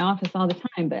just in my office all the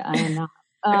time, but I am not.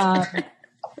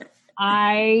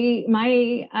 My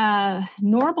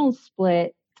normal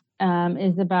split,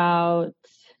 is about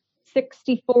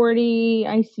 60-40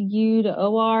 ICU to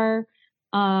OR.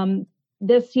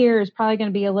 This year is probably going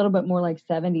to be a little bit more like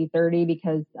 70-30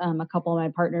 because a couple of my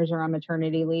partners are on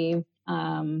maternity leave.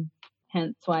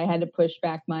 Hence why I had to push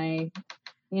back my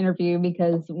interview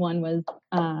because one was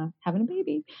having a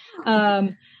baby.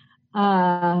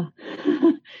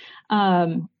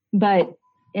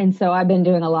 And so I've been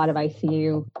doing a lot of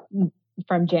ICU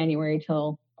from January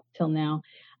till now.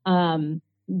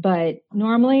 But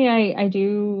normally I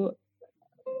do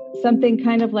something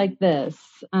kind of like this.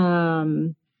 I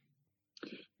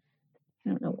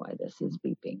don't know why this is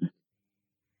beeping.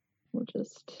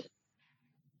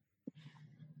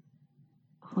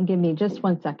 Give me just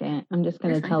 1 second. I'm just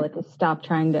going to tell it to stop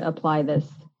trying to apply this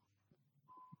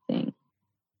thing.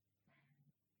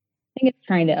 I think it's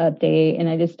trying to update and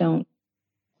I just don't.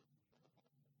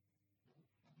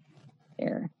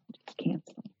 There, just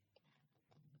cancel.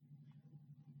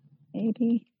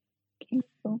 Maybe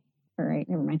cancel. All right,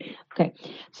 never mind. Okay,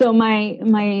 so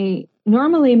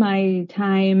normally my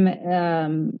time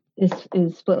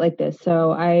is split like this.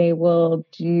 So I will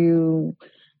do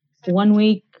 1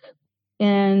 week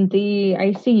in the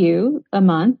ICU a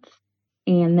month,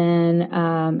 and then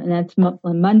and that's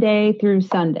Monday through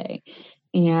Sunday,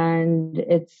 and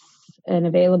it's an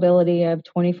availability of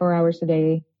 24 hours a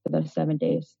day for those 7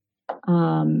 days.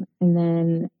 And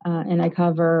then and I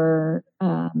cover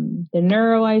the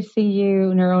neuro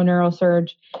ICU,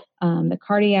 neurosurge, the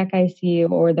cardiac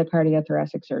ICU, or the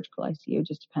cardiothoracic surgical ICU.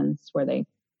 Just depends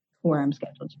where I'm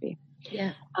scheduled to be.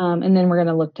 Yeah. And then we're going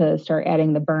to look to start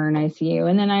adding the burn ICU.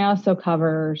 And then I also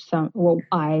cover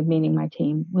meaning my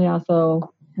team, we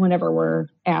also, whenever we're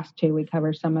asked to, we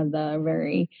cover some of the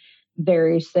very,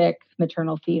 very sick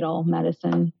maternal fetal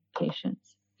medicine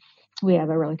patients. We have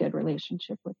a really good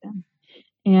relationship with them.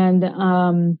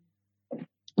 And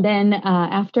then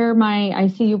after my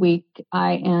ICU week,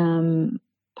 I am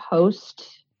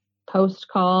post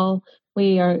call.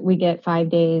 We get 5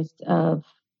 days of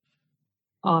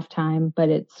off time, but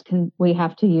we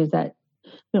have to use that.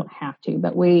 We don't have to,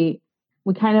 but we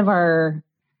kind of are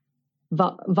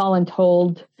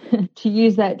voluntold to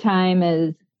use that time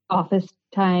as office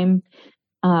time.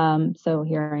 So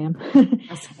here I am.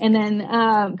 And then,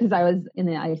 cause I was in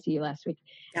the ICU last week.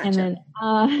 Gotcha.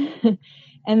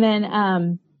 And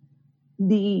then,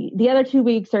 the other 2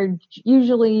 weeks are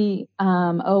usually,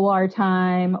 OR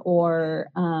time or,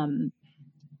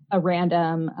 a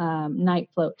random, night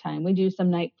float time. We do some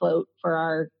night float for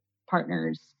our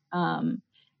partners,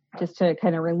 just to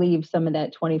kind of relieve some of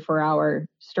that 24-hour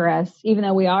stress. Even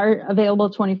though we are available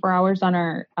 24 hours on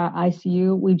our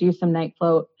ICU, we do some night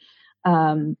float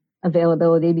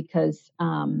availability because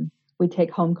we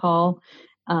take home call.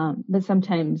 But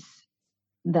sometimes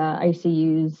the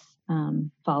ICUs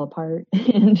fall apart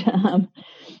and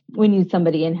we need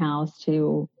somebody in-house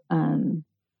to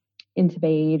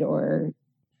intubate or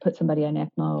put somebody on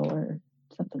ECMO or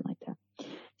something like that.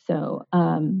 So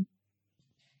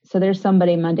so there's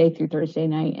somebody Monday through Thursday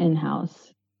night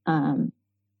in-house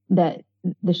that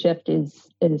the shift is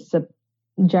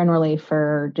generally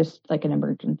for just like an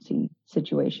emergency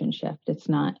situation shift. It's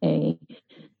not a,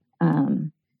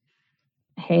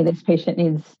 hey, this patient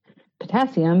needs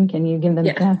potassium. Can you give them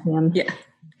potassium? Yeah.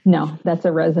 No, that's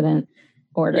a resident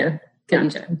order. Yeah.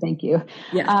 Gotcha. Thank you.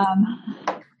 Yeah.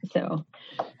 So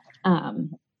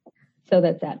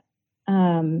that's that.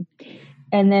 And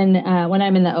then when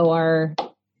I'm in the OR,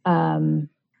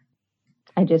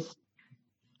 I just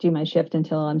do my shift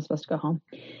until I'm supposed to go home.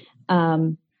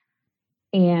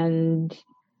 And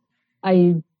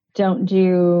I don't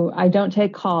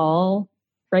take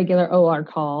regular OR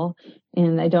call,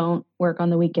 and I don't work on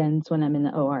the weekends when I'm in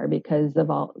the OR because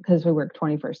we work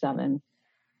 24/7,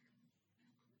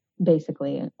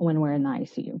 basically, when we're in the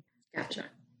ICU. Gotcha.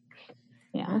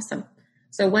 Yeah. Awesome.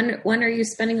 So when are you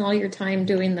spending all your time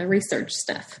doing the research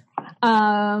stuff?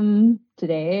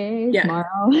 Today,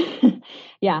 tomorrow.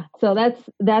 Yeah. So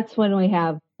that's when we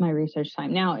have my research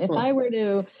time. Now, if I were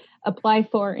to apply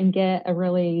for and get a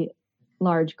really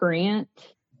large grant,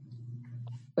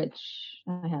 which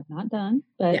I have not done,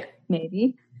 but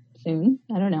maybe soon.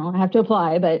 I don't know. I have to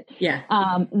apply, but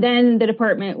then the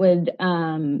department would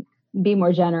be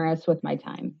more generous with my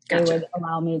time. Gotcha. They would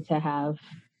allow me to have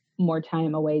more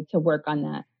time away to work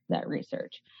on that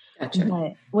research.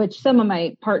 Gotcha. Which some of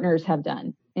my partners have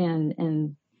done,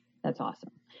 and that's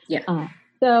awesome. Yeah.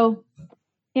 So,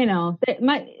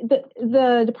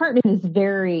 the department is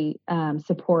very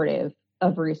supportive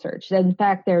of research. In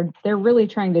fact, they're really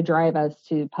trying to drive us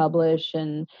to publish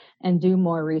and do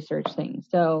more research things.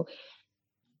 So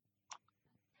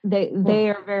they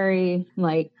are very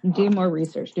like, do more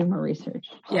research. So.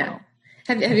 Yeah.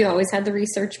 Have you always had the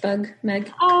research bug,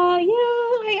 Meg? I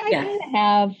kind of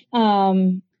have.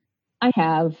 I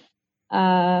have.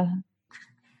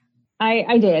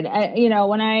 I did.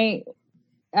 When I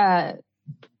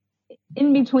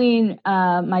in between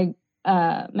my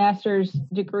master's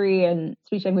degree in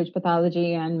speech language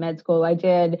pathology and med school, I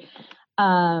did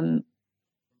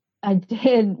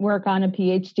work on a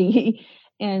PhD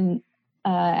in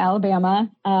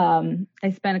Alabama. I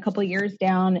spent a couple of years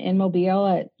down in Mobile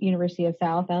at University of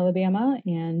South Alabama,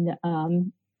 and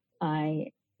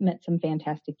I met some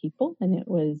fantastic people, and it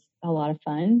was a lot of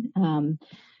fun.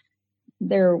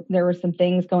 There were some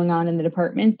things going on in the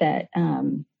department that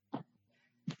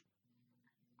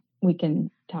we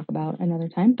can talk about another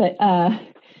time, but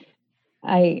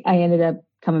I ended up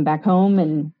coming back home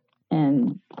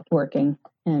and working,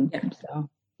 and so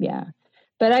yeah.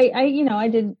 But I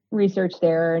did research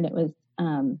there, and it was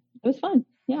fun.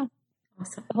 Yeah.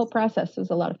 Awesome. The whole process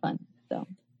was a lot of fun. So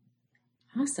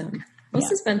awesome. This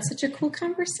has been such a cool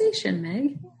conversation,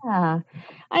 Meg. Yeah.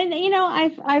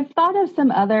 I've thought of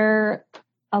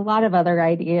a lot of other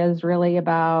ideas really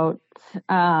about,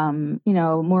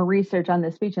 more research on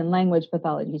the speech and language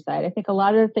pathology side. I think a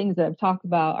lot of the things that I've talked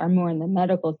about are more in the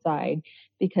medical side,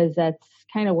 because that's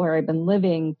kind of where I've been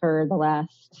living for the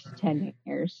last 10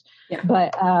 years. Yeah.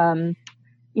 But,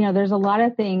 there's a lot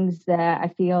of things that I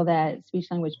feel that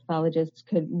speech language pathologists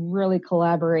could really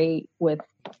collaborate with.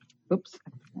 Oops,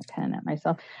 I pen at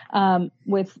myself.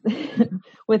 With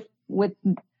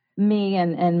me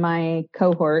and my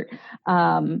cohort,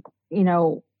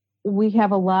 we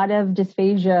have a lot of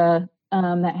dysphagia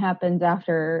that happens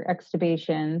after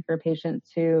extubation for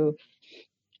patients who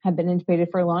have been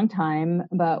intubated for a long time,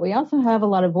 but we also have a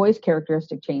lot of voice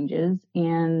characteristic changes.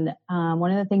 And one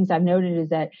of the things I've noted is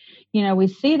that, we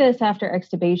see this after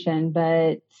extubation,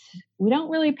 but we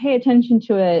don't really pay attention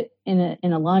to it in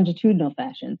a longitudinal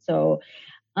fashion. So,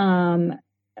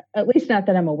 at least not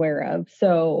that I'm aware of.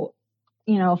 So,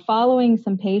 following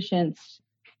some patients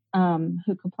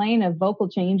who complain of vocal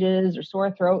changes or sore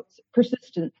throats,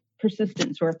 persistent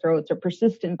sore throats or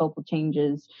persistent vocal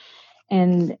changes,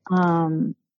 and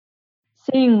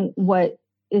seeing what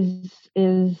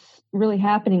is really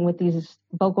happening with these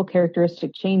vocal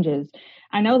characteristic changes.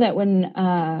 I know that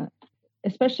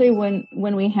especially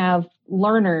when we have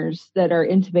learners that are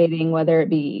intubating, whether it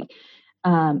be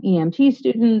EMT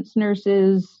students,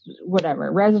 nurses,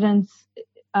 whatever, residents,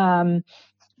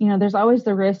 there's always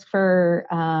the risk for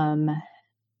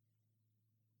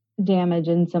damage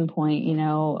in some point, a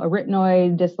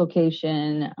arytenoid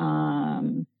dislocation,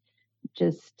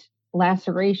 just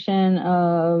laceration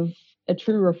of a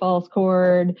true or false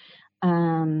cord,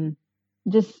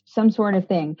 just some sort of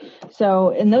thing.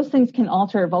 So, and those things can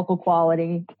alter vocal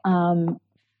quality,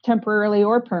 temporarily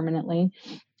or permanently.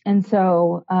 And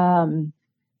so,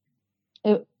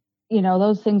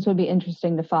 those things would be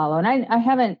interesting to follow. And I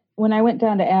haven't, when I went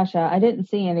down to ASHA, I didn't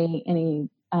see any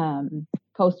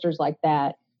posters like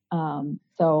that.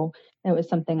 So it was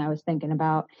something I was thinking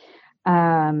about.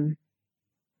 And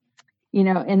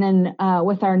then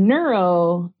with our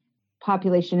neuro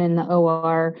population in the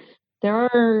OR,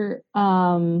 there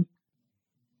are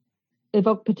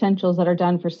evoked potentials that are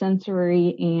done for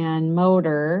sensory and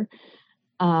motor.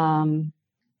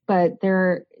 But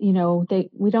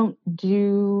we don't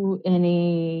do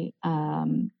any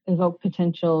evoked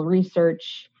potential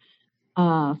research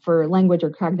for language or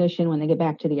cognition when they get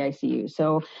back to the ICU.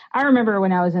 So I remember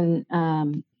when I was in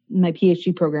my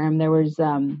PhD program, there was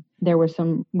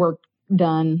some work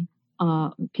done.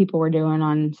 People were doing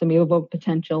on some evoked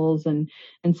potentials and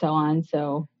so on.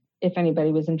 So if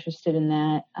anybody was interested in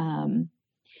that,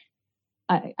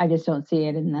 I just don't see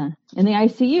it in the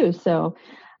ICU. So.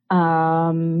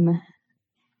 And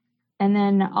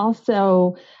then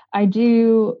also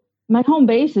my home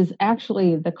base is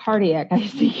actually the cardiac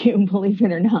ICU, believe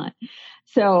it or not.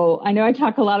 So I know I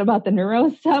talk a lot about the neuro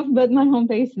stuff, but my home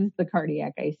base is the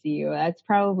cardiac ICU. That's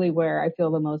probably where I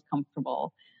feel the most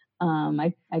comfortable.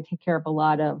 I take care of a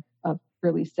lot of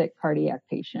really sick cardiac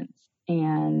patients.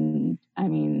 And I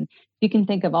mean, you can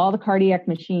think of all the cardiac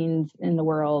machines in the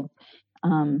world.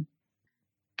 I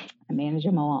manage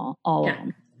them all of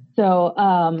them. So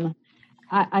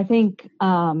I think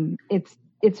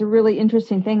it's a really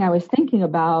interesting thing. I was thinking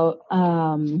about,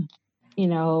 some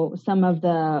of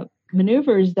the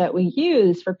maneuvers that we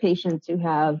use for patients who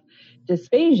have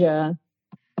dysphagia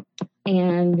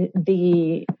and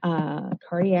the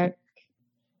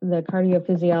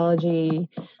cardiophysiology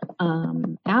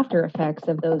after effects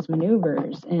of those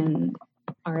maneuvers, and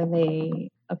are they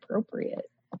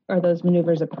appropriate? Are those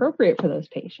maneuvers appropriate for those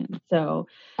patients? So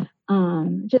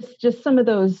just some of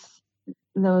those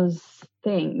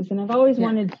things. And I've always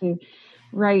wanted to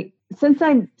write, since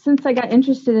I got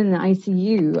interested in the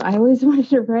ICU, I always wanted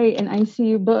to write an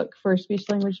ICU book for speech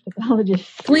language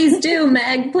pathologists. Please do,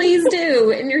 Meg. Please do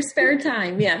in your spare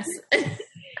time. Yes.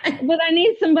 But I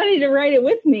need somebody to write it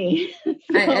with me. So.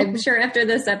 I'm sure after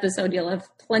this episode, you'll have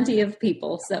plenty of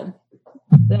people. So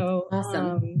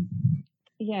awesome.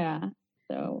 Yeah.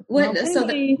 So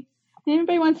if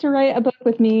anybody wants to write a book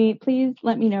with me, please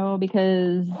let me know,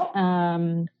 because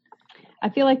I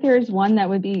feel like there is one that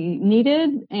would be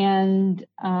needed, and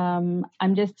I'm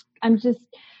just I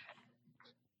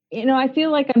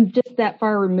feel like I'm just that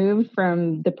far removed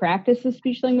from the practice of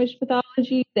speech language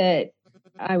pathology that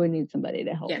I would need somebody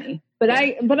to help me. But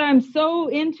I'm so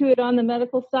into it on the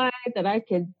medical side that I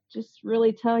could just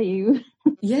really tell you.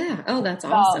 Yeah. Oh, that's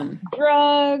awesome.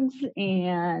 Drugs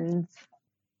and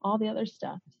all the other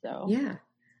stuff. So yeah.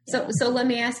 So let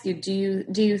me ask you, do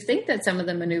you think that some of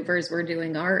the maneuvers we're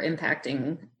doing are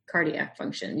impacting cardiac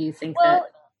function? Do you think that?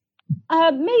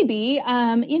 Maybe,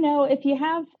 if you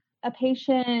have a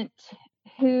patient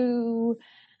who,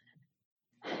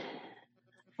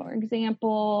 for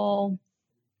example,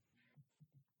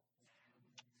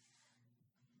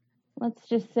 let's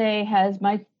just say has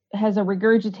a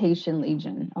regurgitation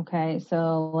lesion. Okay.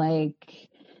 So like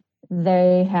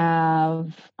they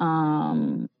have,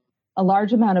 a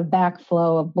large amount of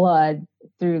backflow of blood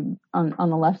through on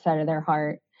the left side of their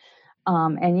heart.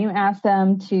 And you ask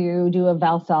them to do a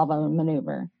Valsalva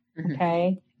maneuver. Mm-hmm.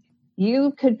 Okay.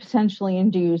 you could potentially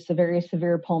induce a very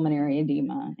severe pulmonary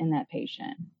edema in that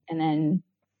patient and then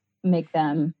make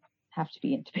them have to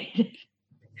be intubated.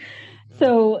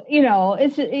 So,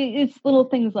 it's little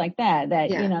things like that,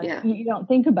 you don't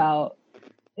think about,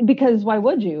 because why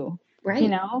would you?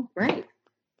 Right. Right.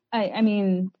 I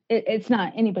mean, it's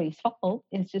not anybody's fault.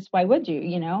 It's just, why would you,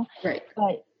 Right.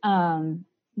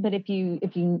 But if you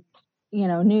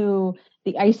knew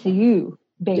the ICU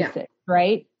basics,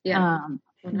 right? Yeah.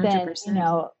 100%. Then,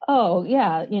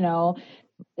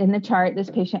 in the chart, this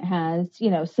patient has,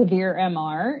 severe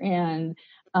MR, and,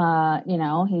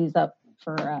 he's up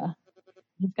for,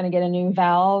 he's going to get a new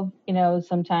valve,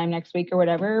 sometime next week or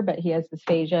whatever, but he has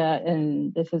dysphagia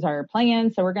and this is our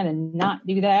plan. So we're going to not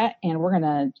do that. And we're going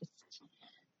to just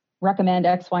recommend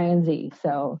X, Y, and Z.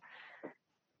 So,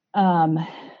 yeah.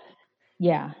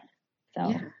 So.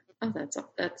 Yeah. Oh, that's,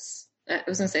 I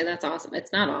was going to say that's awesome.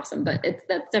 It's not awesome, but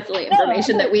that's definitely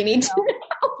information that we need to know.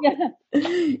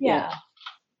 Yeah.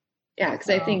 Yeah. Cause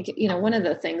I think, one of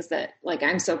the things that like,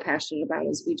 I'm so passionate about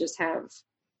is we just have,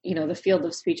 the field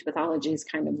of speech pathology is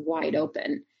kind of wide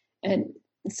open, and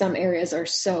some areas are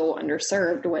so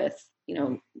underserved with,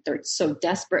 they're so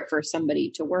desperate for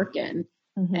somebody to work in.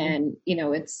 Mm-hmm. And,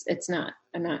 it's not,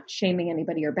 I'm not shaming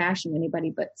anybody or bashing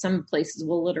anybody, but some places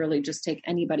will literally just take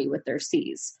anybody with their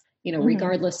C's, mm-hmm.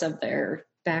 regardless of their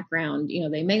background.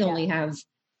 They may only have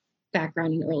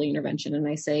background in early intervention. And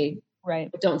I say, right.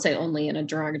 Don't say only in a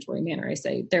derogatory manner. I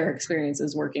say their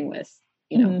experiences working with,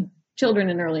 mm-hmm. children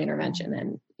in early intervention,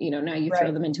 and now you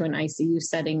throw them into an ICU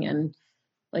setting, and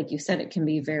like you said, it can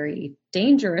be very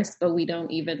dangerous, but we don't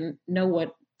even know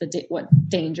what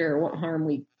danger or what harm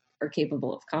we are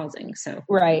capable of causing. So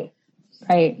right.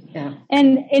 Yeah.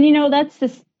 And that's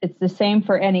just, it's the same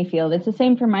for any field. It's the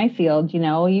same for my field. You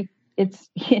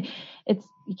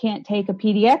can't take a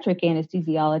pediatric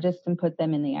anesthesiologist and put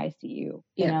them in the ICU.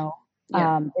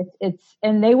 It's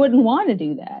and they wouldn't want to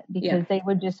do that because they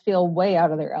would just feel way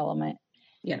out of their element.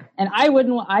 Yeah. And I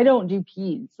don't do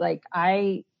peds. Like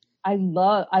I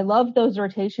love those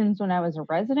rotations when I was a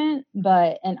resident,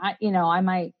 and I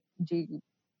might do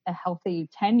a healthy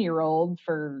 10-year-old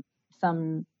for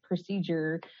some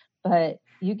procedure, but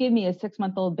you give me a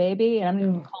 6-month-old baby and I'm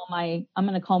going to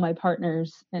call my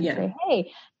partners and say,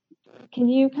 hey, can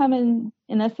you come and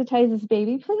anesthetize this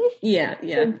baby, please? Yeah.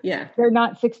 They're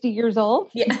not 60 years old.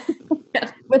 Yeah.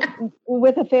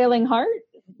 with a failing heart.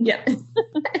 Yeah.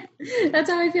 That's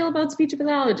how I feel about speech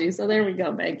pathology. So there we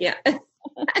go, Meg. Yeah.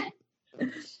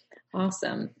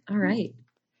 Awesome. All right.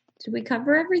 Did we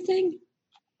cover everything?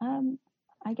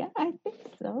 I think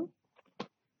so.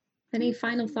 Any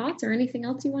final thoughts or anything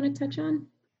else you want to touch on?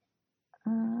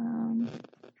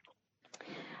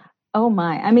 Oh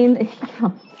my, I mean,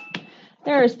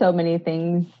 there are so many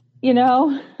things,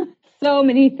 so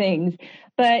many things,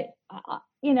 but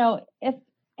if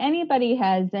anybody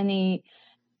has any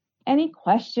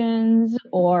questions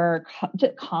or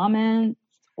comments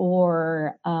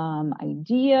or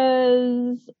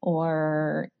ideas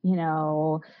or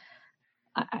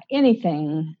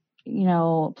anything,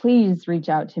 please reach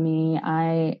out to me.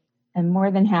 I am more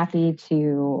than happy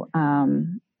to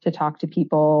talk to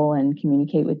people and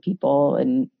communicate with people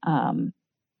and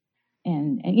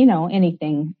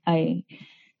anything. I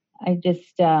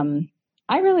just I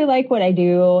really like what I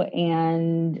do,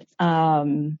 and I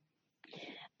don't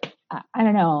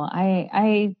know.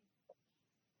 I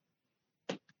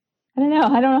don't know.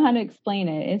 I don't know how to explain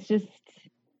it. It's just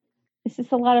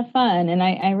a lot of fun, and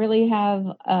I really have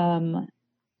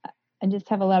I just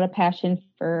have a lot of passion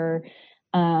for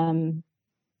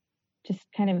just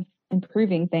kind of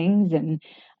improving things and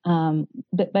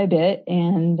bit by bit,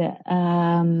 and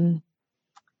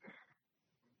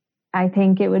I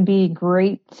think it would be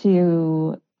great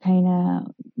to kind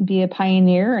of be a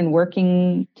pioneer and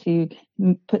working to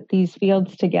put these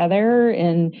fields together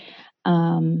and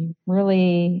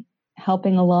really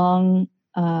helping along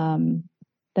the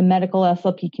medical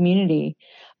SLP community.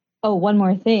 Oh, one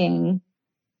more thing.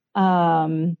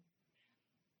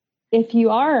 If you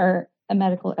are a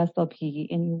medical SLP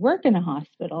and you work in a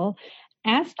hospital,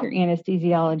 ask your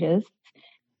anesthesiologist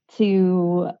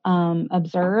to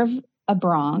observe a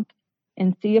bronch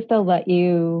and see if they'll let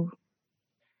you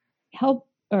help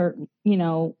or,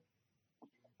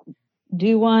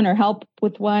 do one or help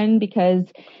with one, because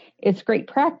it's great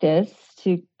practice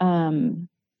to kind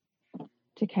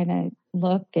of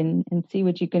look and see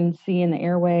what you can see in the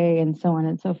airway and so on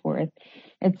and so forth.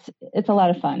 It's a lot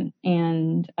of fun,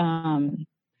 and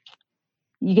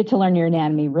you get to learn your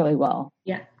anatomy really well.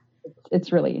 Yeah.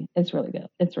 It's really good.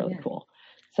 It's really cool.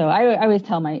 So I always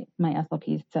tell my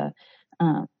SLPs to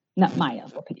not my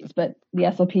SLPs, but the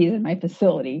SLPs in my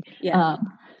facility. Yeah.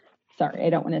 Sorry, I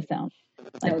don't want to sound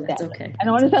like that. That's okay. I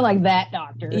don't want to sound like that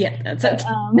doctor. Yeah, that's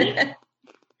okay.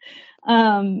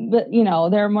 But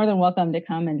they're more than welcome to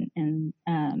come and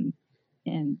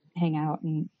hang out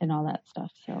and all that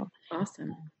stuff. So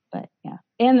awesome. But yeah,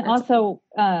 and that's also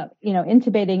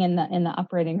intubating in the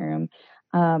operating room.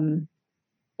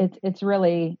 It's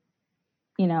really,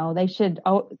 they should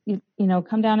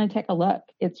come down and take a look.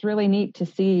 It's really neat to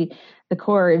see the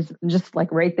cords just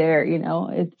like right there.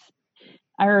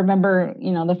 I remember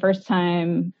the first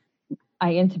time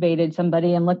I intubated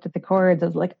somebody and looked at the cords, I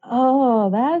was like,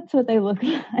 oh, that's what they look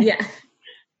like. Yeah.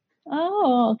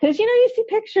 Oh, because you see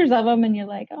pictures of them and you're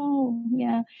like, oh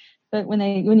yeah, but when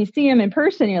you see them in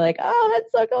person, you're like, oh,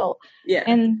 that's so cool. Yeah.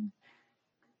 And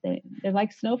they're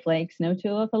like snowflakes, no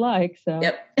two look alike. So.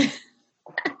 Yep.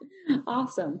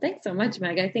 Awesome. Thanks so much,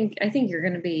 Meg. I think you're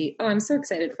going to be. Oh, I'm so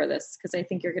excited for this because I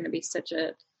think you're going to be such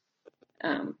a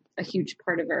huge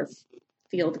part of our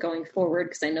field going forward,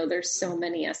 because I know there's so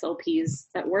many SLPs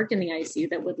that work in the ICU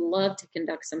that would love to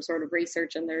conduct some sort of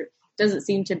research, and there doesn't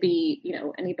seem to be,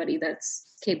 anybody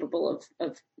that's capable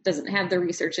of doesn't have the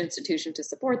research institution to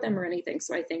support them or anything.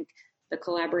 So I think the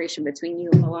collaboration between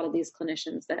you and a lot of these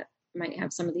clinicians that might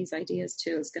have some of these ideas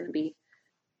too is going to be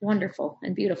wonderful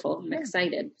and beautiful. I'm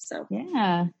excited. So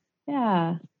yeah.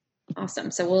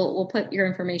 Awesome. So we'll put your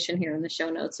information here in the show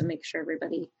notes and make sure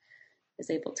everybody is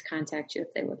able to contact you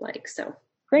if they would like. So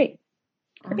great.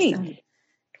 Awesome.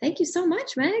 Thank you so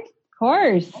much, Meg. Of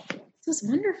course. This was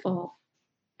wonderful.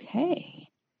 Okay.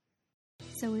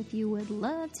 So if you would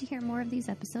love to hear more of these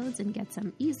episodes and get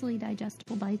some easily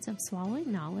digestible bites of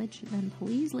swallowing knowledge, then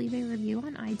please leave a review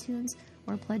on iTunes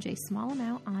or pledge a small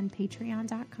amount on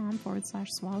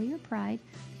patreon.com/swallowyourpride,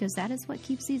 because that is what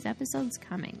keeps these episodes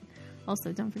coming.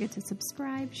 Also, don't forget to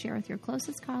subscribe, share with your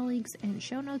closest colleagues, and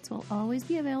show notes will always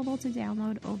be available to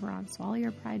download over on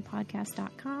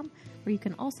swallowyourpridepodcast.com, where you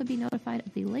can also be notified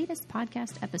of the latest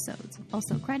podcast episodes.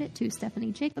 Also, credit to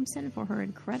Stephanie Jacobson for her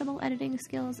incredible editing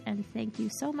skills, and thank you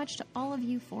so much to all of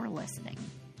you for listening.